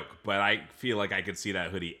we joke, but I feel like I could see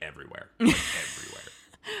that hoodie everywhere. Like, everywhere.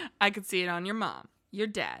 I could see it on your mom, your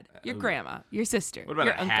dad, your grandma, your sister, What about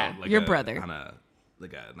your a uncle, hat? Like your brother. On a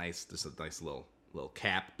nice little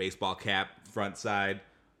cap, baseball cap, front side.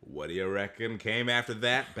 What do you reckon came after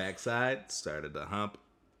that? Backside, started to hump.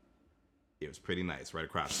 It was pretty nice, right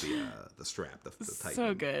across the strap, the tight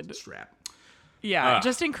So good. strap. Yeah,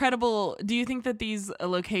 just incredible. Do you think that these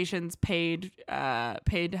locations paid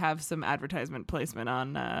to have some advertisement placement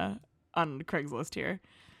on Craigslist here?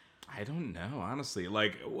 I don't know, honestly.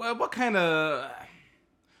 Like, what kind of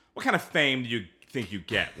fame do you think you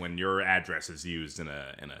get when your address is used in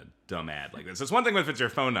a dumb ad like this? It's one thing if it's your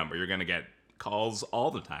phone number, you're gonna get calls all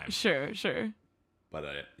the time. Sure. But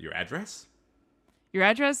your address? Your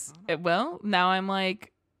address? Well, now I'm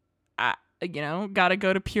like, gotta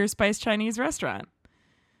go to Pure Spice Chinese Restaurant.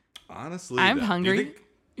 Honestly, I'm though, hungry.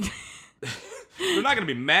 They're not gonna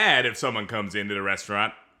be mad if someone comes into the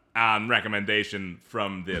restaurant on recommendation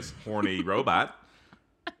from this horny robot.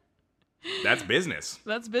 That's business.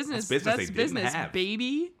 That's business. That's business,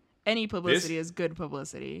 baby. Any publicity is good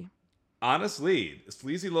publicity. Honestly,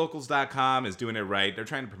 sleazylocals.com is doing it right. They're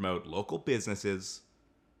trying to promote local businesses.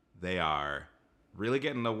 They are really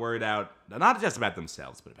getting the word out, not just about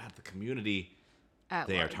themselves, but about the community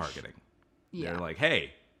they are targeting. Yeah. They're like,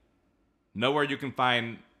 hey, know where you can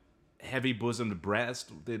find heavy-bosomed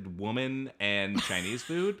breasted woman and Chinese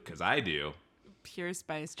food? Because I do. Pure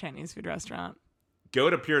Spice Chinese food restaurant. Go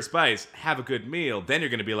to Pure Spice, have a good meal. Then you're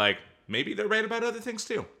going to be like, maybe they're right about other things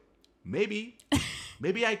too. Maybe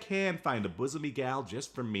I can find a bosomy gal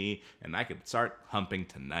just for me, and I could start humping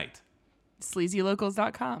tonight.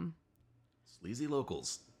 Sleazylocals.com.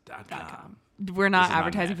 Sleazylocals.com. We're not This is not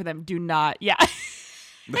advertising an ad. for them. Do not. Yeah.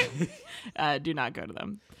 Do not go to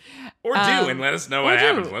them. Or do, and let us know what or do.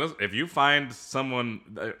 happens. Let us, if you find someone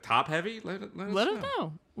top heavy, let us Let us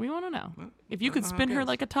know. We want to know. If you could spin her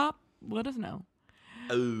like a top, let us know.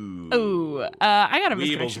 Ooh. Ooh, I got a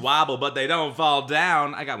Weebles misconnection. wobble, but they don't fall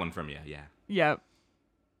down. I got one from you, yeah. Yep.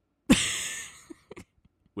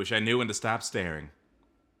 Wish I knew when to stop staring.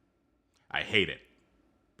 I hate it,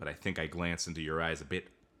 but I think I glanced into your eyes a bit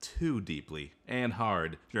too deeply and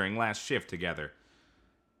hard during last shift together.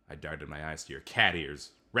 I darted my eyes to your cat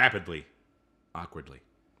ears, rapidly, awkwardly.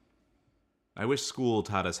 I wish school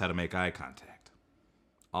taught us how to make eye contact.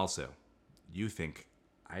 Also, you think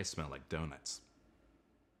I smell like donuts.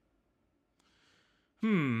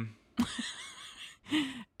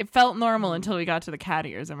 It felt normal until we got to the cat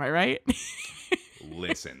ears. Am I right?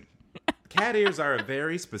 Listen, cat ears are a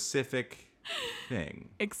very specific thing,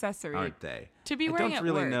 Accessory aren't they? to be I wearing don't at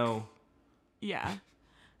really work. know. Yeah.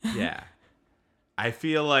 Yeah, I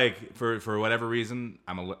feel like for whatever reason,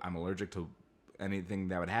 I'm allergic to anything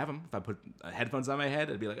that would have them. If I put headphones on my head,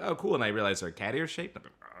 I'd be like, oh, cool, and I realize they're cat ear shaped. I'm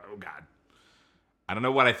like, oh God, I don't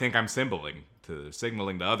know what I think I'm signaling to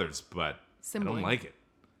others, but I don't Symboling. like it.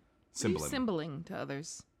 What are you Symboling. symboling to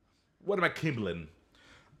others? What am I kimbling?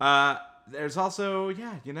 There's also,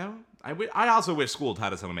 I also wish school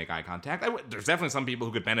taught us how to make eye contact. There's definitely some people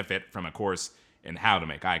who could benefit from a course in how to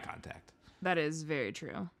make eye contact. That is very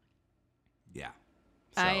true. Yeah.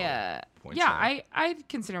 So, points there. I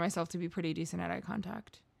consider myself to be pretty decent at eye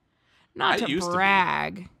contact. Not I to used to be.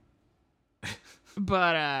 brag,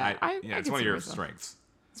 but I it's one of consider your myself- strengths.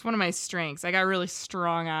 It's one of my strengths. I got really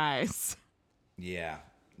strong eyes. Yeah.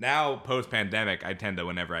 Now, post-pandemic, I tend to,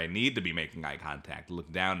 whenever I need to be making eye contact,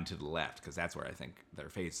 look down and to the left, because that's where I think their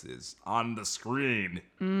face is on the screen.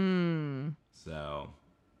 So,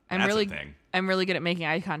 that's a thing. I'm really good at making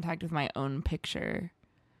eye contact with my own picture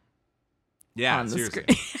Yeah, on the seriously.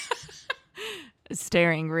 screen.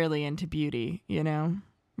 Staring really into beauty,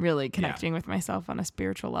 really connecting with myself on a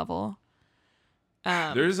spiritual level.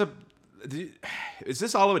 Is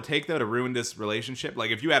this all it would take, though, to ruin this relationship?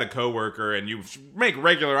 Like, if you had a coworker and you make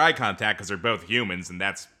regular eye contact because they're both humans, and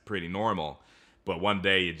that's pretty normal, but one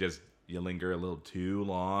day you linger a little too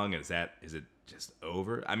long, is it just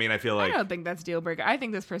over? I mean, I feel like I don't think that's a deal breaker. I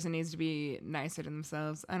think this person needs to be nicer to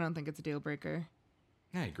themselves. I don't think it's a deal breaker.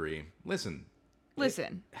 I agree. Listen,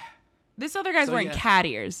 this other guy's So, wearing yeah. cat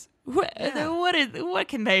ears. What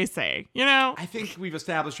can they say? I think we've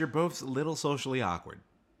established you're both a little socially awkward.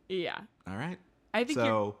 Yeah. All right. I think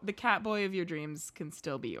So- the cat boy of your dreams can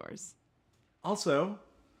still be yours. Also,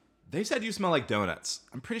 they said you smell like donuts.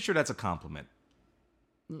 I'm pretty sure that's a compliment.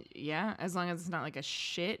 Yeah, as long as it's not like a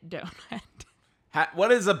shit donut.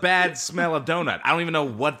 What is a bad smell of donut? I don't even know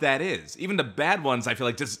what that is. Even the bad ones, I feel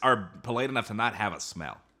like, just are polite enough to not have a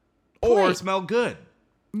smell. Or Polite. smell good.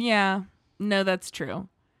 Yeah. No, that's true.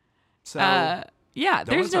 So, Yeah,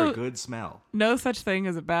 donuts there's are a good smell. no such thing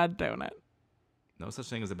as a bad donut. No such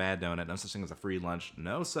thing as a bad donut. No such thing as a free lunch.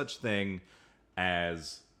 No such thing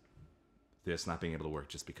as this not being able to work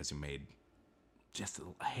just because you made just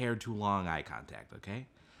a hair too long eye contact, okay?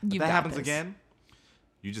 If You that got happens this. again,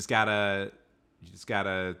 you just gotta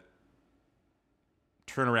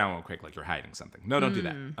turn around real quick like you're hiding something. No, don't do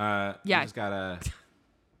that. Yeah. You just gotta.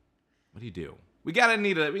 What do you do? We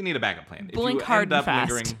need a backup plan. Blink if you hard end and up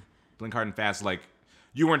fast. lingering, blink hard and fast. Like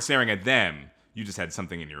you weren't staring at them. You just had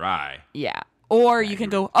something in your eye. Yeah. Or you can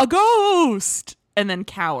go, a ghost, and then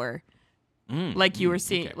cower. Like you were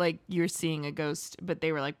seeing, okay. like you were seeing a ghost, but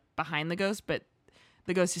they were like behind the ghost, but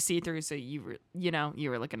the ghost is see through, so you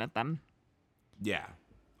were looking at them. Yeah.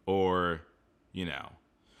 Or,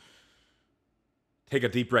 take a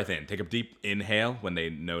deep breath in. Take a deep inhale when they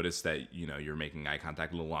notice that, you're making eye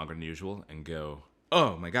contact a little longer than usual and go,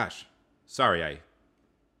 oh my gosh, sorry, I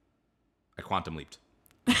quantum leaped.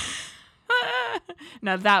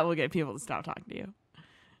 Now that will get people to stop talking to you.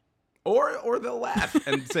 Or they'll laugh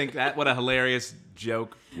and think, that what a hilarious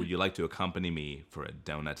joke. Would you like to accompany me for a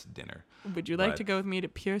donut dinner? Would you like But- to go with me to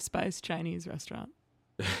Pure Spice Chinese restaurant?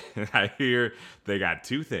 I hear they got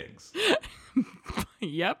two things.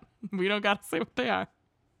 Yep. We don't got to say what they are.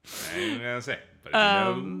 I ain't gonna say, but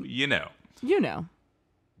if you know. You know.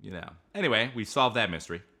 Anyway, we solved that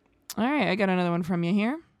mystery. All right, I got another one from you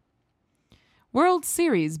here. World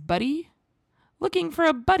Series, buddy. Looking for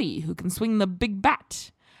a buddy who can swing the big bat.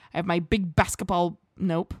 I have my big basketball.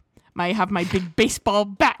 Nope. I have my big baseball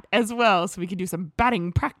bat as well, so we can do some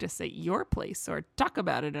batting practice at your place or talk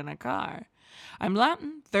about it in a car. I'm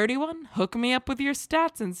Latin, 31. Hook me up with your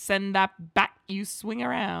stats and send that bat you swing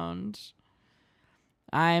around.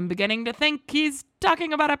 I'm beginning to think he's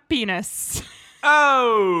talking about a penis.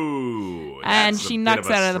 Oh, And that's a she bit knocks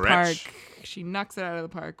of it a out of the park. stretch. She knocks it out of the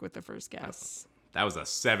park with the first guess. That was a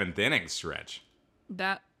 7th inning stretch.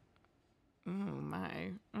 That. Oh my!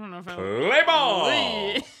 I don't know if I. Play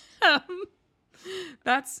ball!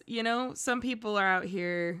 That's, some people are out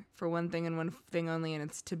here for one thing and one thing only, and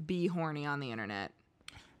it's to be horny on the internet.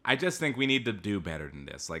 I just think we need to do better than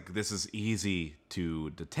this. Like, this is easy to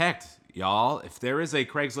detect, y'all. If there is a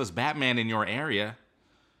Craigslist Batman in your area,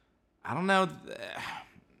 I don't know.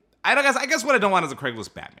 I guess what I don't want is a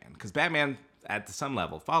Craigslist Batman, because Batman, at some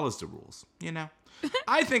level, follows the rules,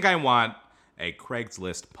 I think I want a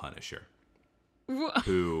Craigslist Punisher,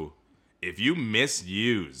 who, if you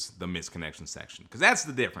misuse the misconnection section, because that's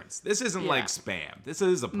the difference. This isn't like spam. This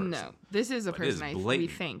is a person. No, this is a person. We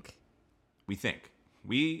blatant. think. We think.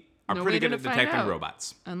 We are No pretty way good to at find detecting out.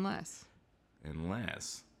 robots. Unless.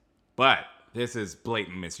 But this is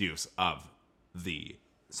blatant misuse of the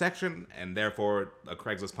section, and therefore a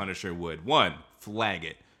Craigslist Punisher would 1, flag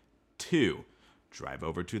it, 2, drive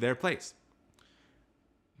over to their place,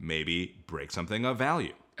 maybe break something of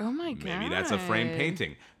value. Oh my god. Maybe that's a framed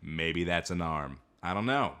painting. Maybe that's an arm. I don't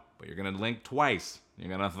know. But you're going to link twice. You're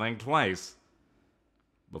going to think twice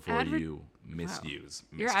before you misuse.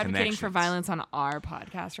 You're advocating for violence on our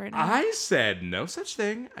podcast right now. I said no such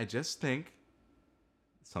thing. I just think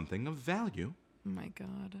something of value. Oh my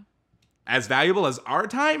god. As valuable as our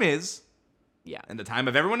time is, Yeah. and the time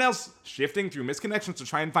of everyone else shifting through misconnections to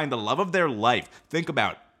try and find the love of their life. Think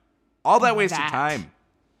about all that wasted time.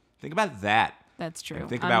 Think about that. That's true.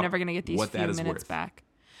 Think I'm about never going to get these what few that is minutes worth. back.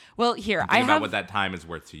 Well, here, Think I about have... what that time is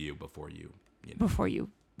worth to you before you know. Before you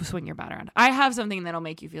swing your bat around. I have something that'll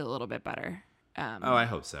make you feel a little bit better. Oh, I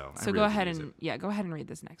hope so. So go ahead and go ahead and read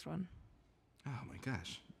this next one. Oh my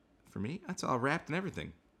gosh. For me, that's all wrapped and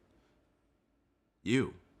everything.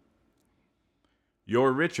 You.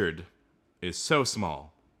 Your Richard is so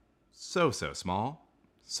small. So small.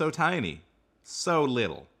 So tiny. So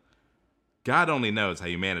little. God only knows how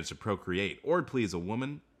you manage to procreate or please a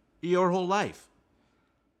woman your whole life.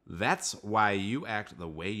 That's why you act the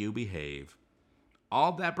way you behave.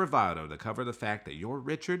 All that bravado to cover the fact that your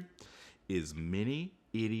Richard is mini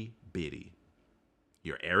itty bitty.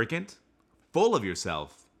 You're arrogant, full of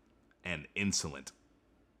yourself, and insolent.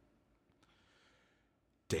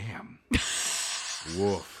 Damn.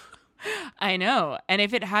 Woof. I know. And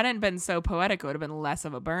if it hadn't been so poetic, it would have been less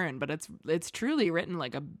of a burn. But it's truly written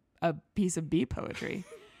like a piece of bee poetry.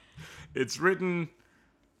 It's written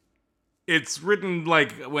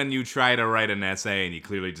like when you try to write an essay and you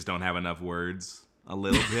clearly just don't have enough words. A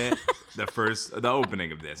little bit. The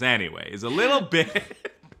opening of this, anyway, is a little bit.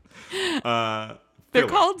 They're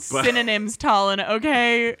called synonyms, Talon.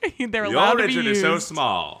 Okay, they're Your allowed to be Richard used. is so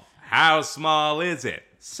small. How small is it?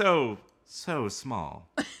 So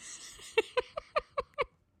small.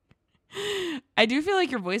 I do feel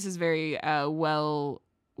like your voice is very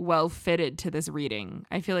well fitted to this reading.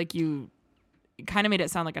 I feel like you kind of made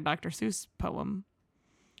it sound like a Dr. Seuss poem.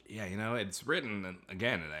 Yeah, it's written, and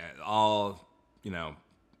again, all,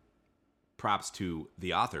 props to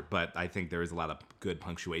the author, but I think there is a lot of good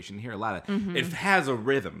punctuation here. It has a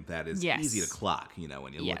rhythm that is easy to clock,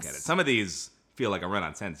 when you look at it. Some of these feel like a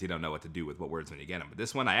run-on sentence. You don't know what to do with what words when you get them. But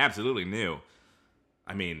this one, I absolutely knew.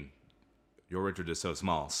 I mean, your Richard is so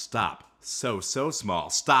small. Stop. So small.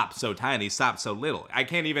 Stop. So tiny. Stop. So little. I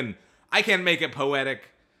can't make it poetic.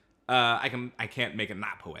 I can't make it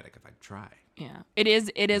not poetic if I try. Yeah, it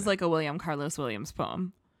is like a William Carlos Williams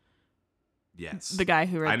poem. Yes. The guy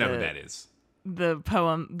who wrote I know who that is. The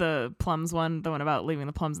poem, the plums one, the one about leaving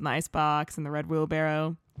the plums in the icebox and the red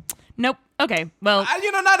wheelbarrow. Nope. Okay. Well,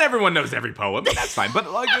 not everyone knows every poem. That's fine. But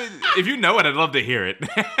if you know it, I'd love to hear it.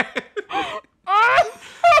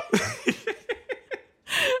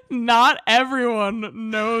 Not everyone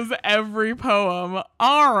knows every poem.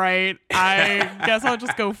 All right. I guess I'll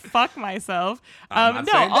just go fuck myself. I'll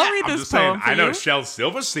read this poem for you. I know Shel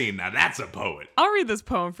Silverstein. Now that's a poet. I'll read this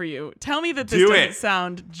poem for you. Tell me that this doesn't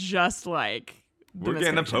sound just like the We're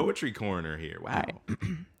getting a misconnection. poetry corner here. Wow.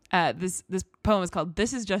 Right. This poem is called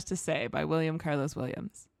 "This Is Just to Say" by William Carlos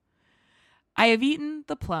Williams. I have eaten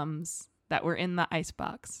the plums that were in the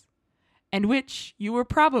icebox, and which you were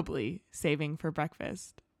probably saving for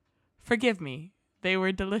breakfast. Forgive me, they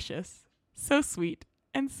were delicious, so sweet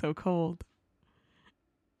and so cold.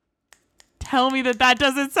 Tell me that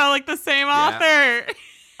doesn't sound like the same author.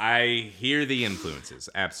 I hear the influences,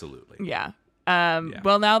 absolutely. Yeah.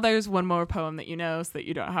 Well, now there's one more poem that you know, so that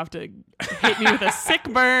you don't have to hit me with a sick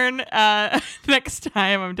burn next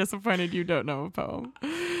time. I'm disappointed you don't know a poem.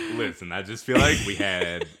 Listen, I just feel like we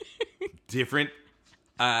had different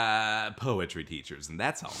Poetry teachers, and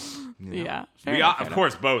that's all. You know? Yeah. fair We, enough, fair of enough.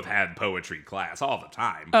 course, both had poetry class all the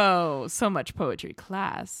time. Oh, so much poetry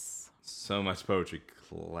class. So much poetry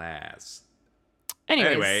class.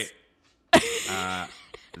 Anyways, Anyway,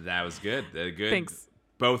 that was good. Good. Thanks.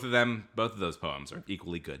 Both of those poems are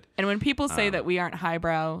equally good. And when people say that we aren't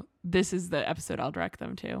highbrow, this is the episode I'll direct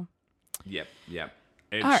them to. Yep.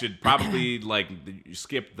 It All right. should probably you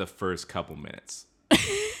skip the first couple minutes.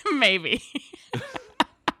 Maybe.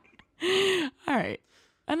 All right.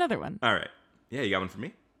 Another one. All right. Yeah, you got one for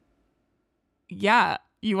me? Yeah.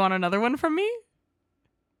 You want another one from me?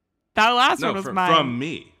 That last one was mine. From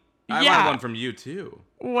me. I Yeah. want one from you too.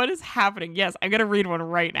 What is happening? Yes, I'm going to read one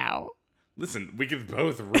right now. Listen, we could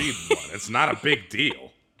both read one. It's not a big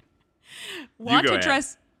deal. Want go to ahead.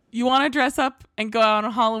 dress? You want to dress up and go out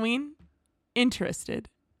on Halloween? Interested.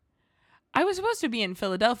 I was supposed to be in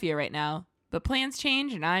Philadelphia right now, but plans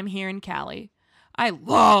change and I'm here in Cali. I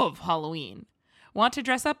love Halloween. Want to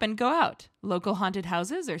dress up and go out? Local haunted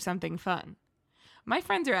houses or something fun? My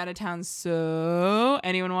friends are out of town, so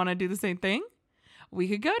anyone want to do the same thing? We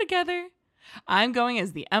could go together. I'm going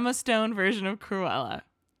as the Emma Stone version of Cruella.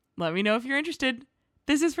 Let me know if you're interested.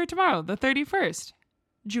 This is for tomorrow, the 31st.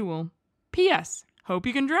 Jewel. P.S. Hope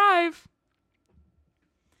you can drive.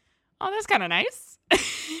 Oh, that's kind of nice.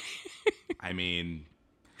 I mean,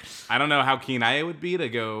 I don't know how keen I would be to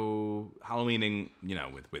go Halloweening,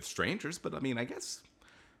 with strangers, but I mean, I guess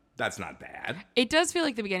that's not bad. It does feel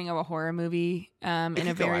like the beginning of a horror movie, in a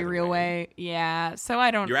could go very either real way. Yeah, so I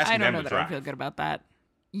don't You're asking them know to that I drive. feel good about that.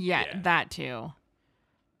 Yeah, Yeah. that too.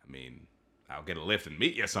 I mean, I'll get a lift and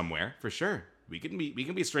meet you somewhere for sure. We can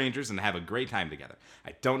be strangers and have a great time together.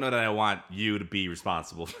 I don't know that I want you to be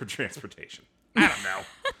responsible for transportation. I don't know.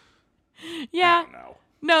 Yeah. I don't know.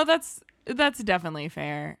 No, that's definitely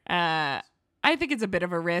fair. I think it's a bit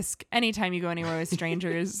of a risk. Anytime you go anywhere with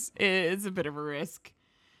strangers, it's a bit of a risk.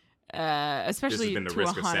 This has Especially been the to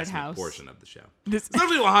risk a haunted assessment house. portion of the show. This-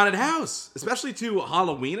 Especially to a haunted house. Especially to a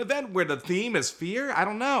Halloween event where the theme is fear. I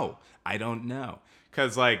don't know.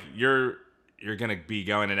 Because, you're going to be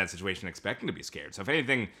going in that situation expecting to be scared. So if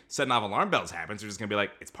anything, setting off alarm bells happens, you're just going to be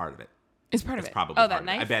like, it's part of it. It's part of It's it. probably oh, part that of it.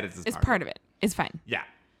 knife? I bet it's part of it. It's fine. Yeah.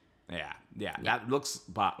 That looks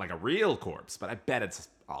like a real corpse, but I bet it's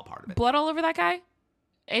all part of it. Blood all over that guy?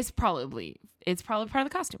 It's probably part of the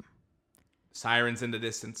costume. Sirens in the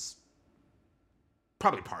distance.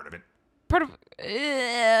 Probably part of it. Part of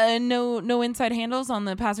no inside handles on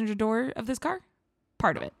the passenger door of this car?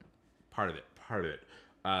 Part of it. Part of it.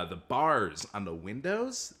 The bars on the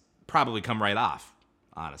windows probably come right off,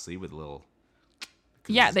 honestly, with a little...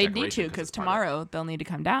 Yeah, they need decoration, to because it's part of it. tomorrow they'll need to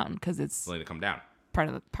come down because it's They'll need to come down. part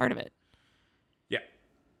of it.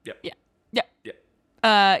 Yep. Yeah.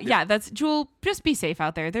 Yeah, that's Jewel. Just be safe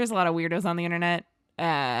out there. There's a lot of weirdos on the internet.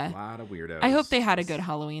 A lot of weirdos. I hope they had a good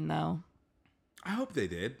Halloween though. I hope they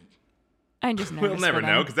did. I'm just nervous. We'll never for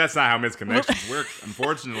them. know because that's not how misconnections work,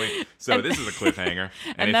 unfortunately. So this is a cliffhanger.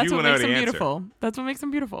 And if that's you what know makes the them answer, beautiful. That's what makes them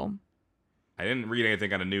beautiful. I didn't read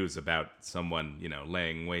anything on the news about someone,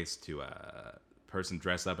 laying waste to a person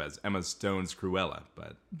dressed up as Emma Stone's Cruella,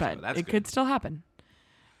 but But so that's it good. could still happen.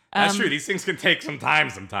 That's true. These things can take some time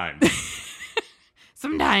sometimes.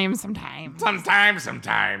 Sometimes.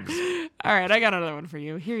 Sometimes. All right, I got another one for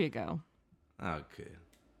you. Here you go. Okay.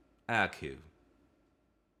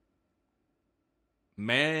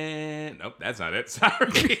 Man, nope, that's not it.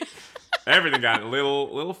 Sorry. Everything got a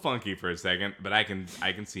little funky for a second, but I can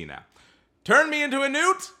see now. Turn me into a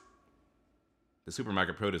newt. The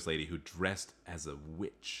supermarket produce lady who dressed as a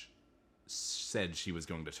witch said she was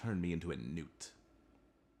going to turn me into a newt.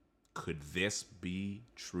 Could this be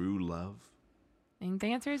true love? And the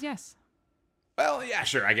answer is yes. Well, yeah,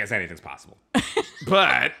 sure. I guess anything's possible.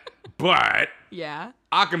 but Yeah.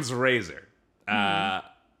 Occam's razor.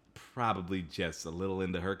 Probably just a little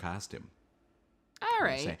into her costume. All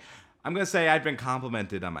right. I'm gonna say I've been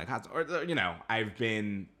complimented on my costume, or I've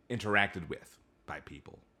been interacted with by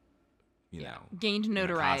people. Gained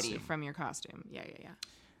notoriety costume. from your costume. Yeah.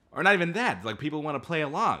 Or not even that. Like, people want to play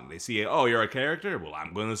along. They see, oh, you're a character? Well,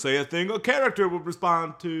 I'm going to say a thing a character would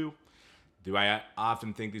respond to. Do I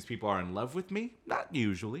often think these people are in love with me? Not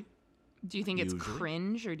usually. Do you think it's Usually.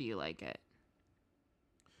 cringe or do you like it?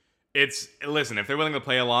 Listen, if they're willing to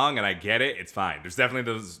play along and I get it, it's fine. There's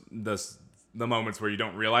definitely the moments where you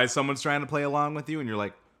don't realize someone's trying to play along with you and you're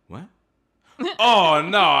like, what? Oh,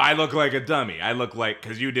 no, I look like a dummy. I look like,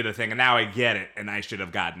 because you did a thing and now I get it and I should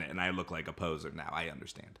have gotten it and I look like a poser now. I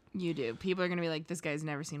understand. You do. People are going to be like, this guy's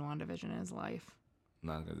never seen WandaVision in his life.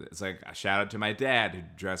 No, it's like a shout out to my dad who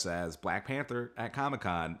dressed as Black Panther at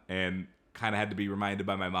Comic-Con, and kind of had to be reminded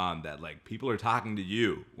by my mom that like people are talking to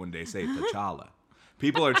you when they say T'Challa.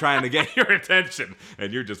 People are trying to get your attention,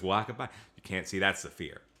 and you're just walking by. You can't see. That's the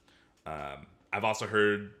fear. I've also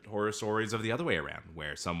heard horror stories of the other way around,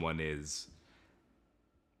 where someone is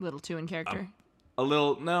Little too in character. a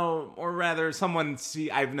little no, or rather, someone.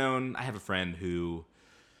 I have a friend who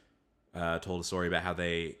told a story about how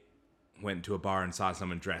they went to a bar and saw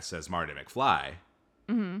someone dressed as Marty McFly,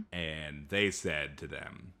 and they said to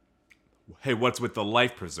them, "Hey, what's with the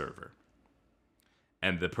life preserver?"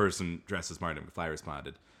 And the person dressed as Marty McFly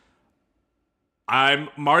responded, "I'm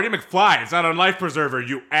Marty McFly. It's not a life preserver,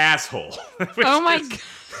 you asshole." Oh my god.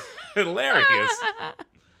 Hilarious.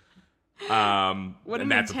 What and an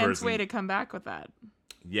that's a intense person- way to come back with that.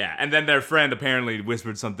 Yeah, and then their friend apparently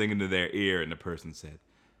whispered something into their ear, and the person said,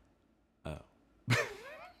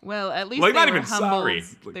 Well, at least Like, they not were even humbled. sorry.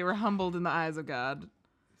 They were humbled in the eyes of God.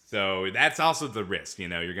 So that's also the risk, you're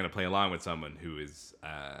going to play along with someone who is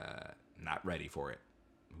not ready for it,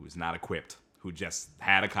 who is not equipped, who just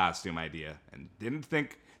had a costume idea and didn't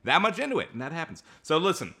think that much into it, and that happens. So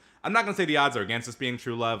listen, I'm not going to say the odds are against us being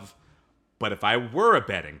true love, but if I were a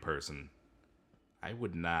betting person, I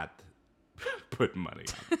would not put money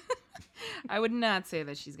on it. I would not say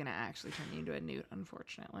that she's going to actually turn you into a newt,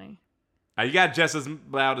 unfortunately. You got just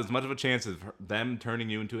about as much of a chance of them turning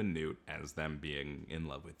you into a newt as them being in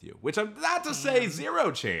love with you. Which I'm not to say zero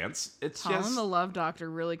chance. It's Colin just the Love Doctor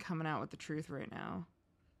really coming out with the truth right now.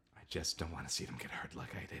 I just don't want to see them get hurt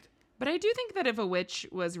like I did. But I do think that if a witch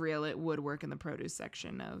was real, it would work in the produce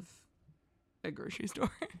section of a grocery store.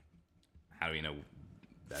 How do we know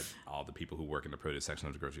that all the people who work in the produce section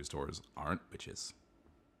of the grocery stores aren't witches?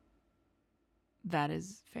 That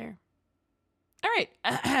is fair. All right.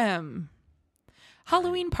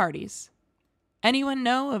 Halloween parties. Anyone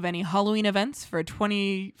know of any Halloween events for a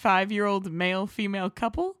 25-year-old male-female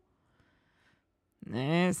couple?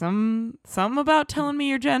 Something about telling me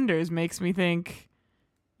your genders makes me think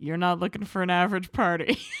you're not looking for an average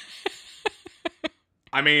party.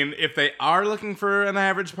 I mean, if they are looking for an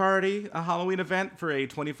average party, a Halloween event for a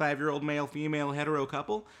 25-year-old male-female hetero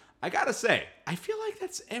couple, I gotta say, I feel like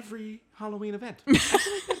that's every Halloween event. I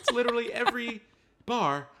feel like that's literally every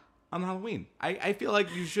bar on Halloween. I feel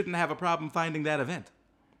like you shouldn't have a problem finding that event.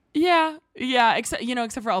 Yeah,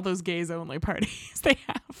 except for all those gays-only parties they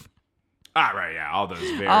have. Ah, right, yeah, all those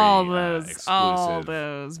very all exclusive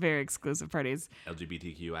those very exclusive parties.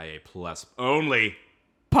 LGBTQIA plus only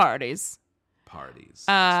Parties. parties.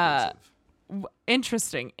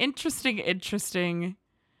 Interesting.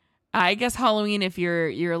 I guess Halloween, if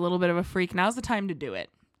you're a little bit of a freak, now's the time to do it.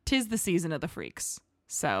 'Tis the season of the freaks.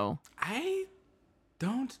 So I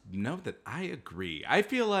don't know that I agree. I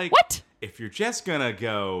feel like What? if you're just gonna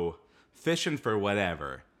go fishing for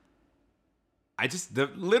whatever,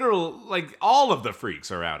 all of the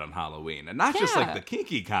freaks are out on Halloween, and not just like Yeah. the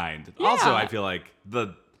kinky kind. Yeah. Also, I feel like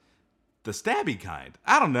the stabby kind.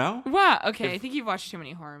 I don't know. wow. Okay, I think you've watched too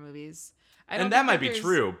many horror movies. I don't And that think might be there's-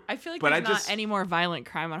 true, I feel like but there's I not just- any more violent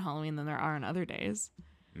crime on Halloween than there are on other days.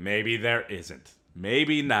 Maybe there isn't.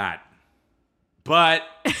 Maybe not. But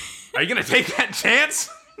are you gonna take that chance?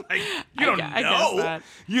 Like you don't I guess know. not.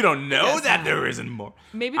 You don't know guess that not. there isn't more.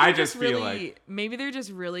 Maybe they're I just just feel really like maybe they're just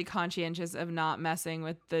really conscientious of not messing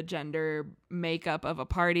with the gender makeup of a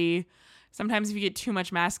party. Sometimes if you get too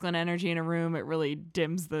much masculine energy in a room, it really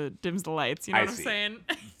dims the lights. You know I what I'm see. saying?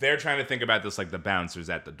 they're trying to think about this like the bouncers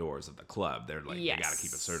at the doors of the club. They're like, you got to Yes.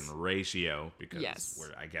 keep a certain ratio because Yes.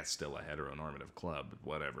 we're, I guess, still a heteronormative club,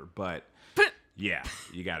 whatever. But yeah,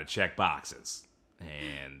 you got to check boxes.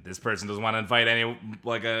 And this person doesn't want to invite any,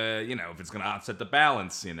 like if it's going to upset the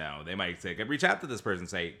balance, they might say, reach out to this person and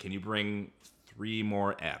say, can you bring 3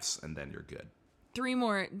 more Fs? And then you're good. 3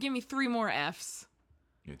 more. Give me 3 more Fs.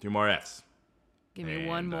 Give me 3 more Fs. Give me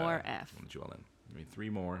 1 more F. I'll let you all in. Give me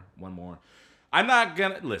 3 more, 1 more. I'm not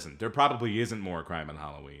gonna listen. There probably isn't more crime on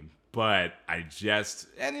Halloween, but I just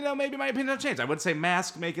maybe my opinion will change. I would say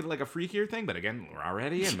masks make it like a freakier thing, but again, we're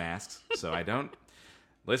already in masks, so I don't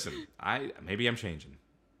listen. Maybe I'm changing.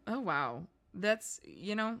 Oh wow. That's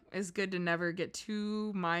it's good to never get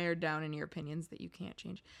too mired down in your opinions that you can't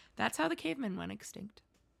change. That's how the cavemen went extinct.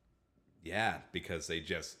 Yeah, because they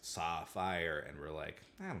just saw a fire and were like,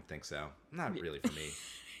 I don't think so. Not really for me.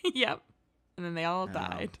 Yep. And then they all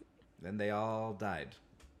died. Then they all died.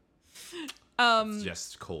 Um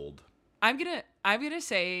Just cold. I'm gonna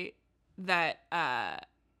say that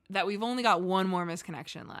that we've only got one more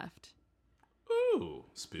misconnection left. Ooh,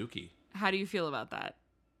 spooky. How do you feel about that?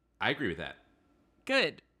 I agree with that.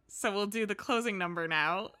 Good. So we'll do the closing number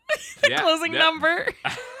now. Yeah, Closing yeah. number.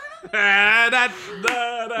 One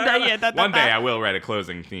day I will write a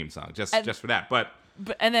closing theme song just for that. But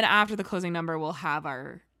and then after the closing number, we'll have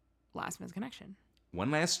our last misconnection.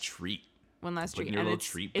 One last treat. One last Put in treat. your And little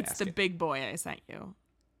treat it's the basket. big boy I sent you.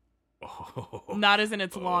 Oh, Not as in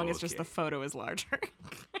it's long, it's just okay. the photo is larger.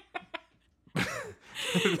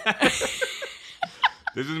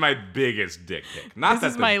 This is my biggest dick pic. Not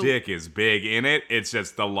This that is the dick is big in it. It's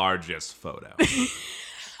just the largest photo.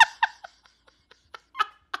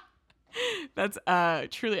 That's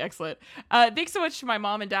truly excellent. Thanks so much to my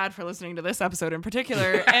mom and dad for listening to this episode in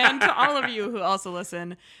particular, and to all of you who also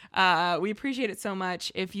listen. We appreciate it so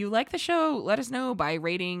much. If you like the show, let us know by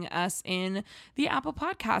rating us in the Apple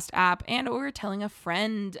Podcast app and or telling a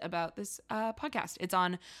friend about this podcast. It's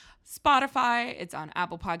on Spotify, it's on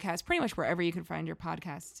Apple Podcasts, pretty much wherever you can find your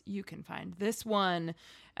podcasts, you can find this one.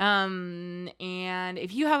 And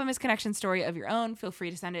if you have a misconnection story of your own, feel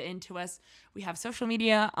free to send it in to us. We have social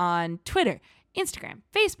media on Twitter, Instagram,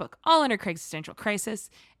 Facebook, all under Craig's Existential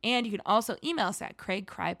Crisis. And you can also email us at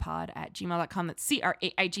craigcrypod@gmail.com. That's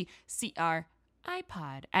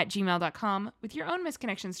CRAIGCRIPod@gmail.com with your own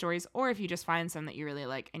misconnection stories. Or if you just find some that you really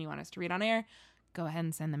like and you want us to read on air, go ahead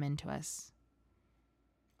and send them in to us.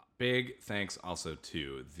 Big thanks also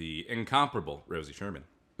to the incomparable Rosie Sherman,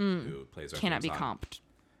 who plays our Cannot be theme song. comped.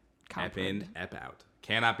 Ep in, ep out.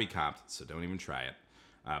 Cannot be comped, so don't even try it.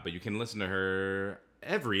 But you can listen to her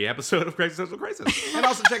every episode of Craig's Existential Crisis. And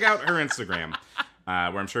also check out her Instagram,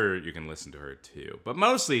 where I'm sure you can listen to her too. But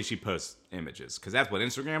mostly she posts images, because that's what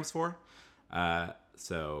Instagram's for.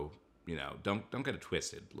 So, don't get it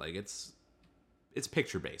twisted. Like, it's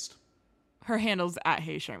picture-based. Her handle's at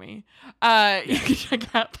Hey Shermy. You can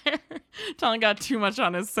check out there. Talon got too much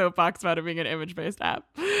on his soapbox about it being an image-based app.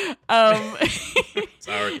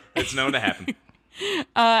 Sorry, it's known to happen.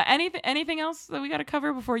 Anything else that we got to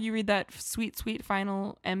cover before you read that sweet, sweet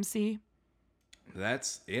final MC?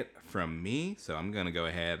 That's it from me. So I'm going to go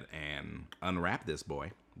ahead and unwrap this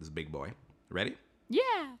big boy. Ready?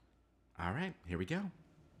 Yeah. All right, here we go.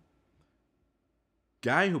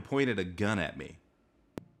 Guy who pointed a gun at me.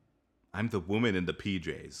 I'm the woman in the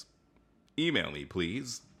PJs. Email me,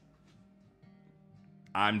 please.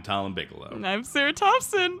 I'm Talon Bigelow. And I'm Sarah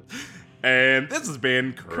Thompson. And this has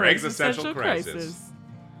been Craig's Essential Crisis.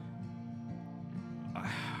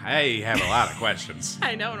 I have a lot of questions.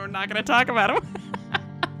 I know, and we're not going to talk about them.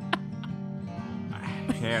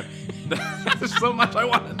 I can't. There's so much I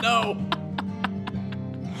want to know.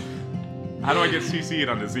 How do I get CC'd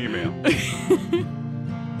on this email?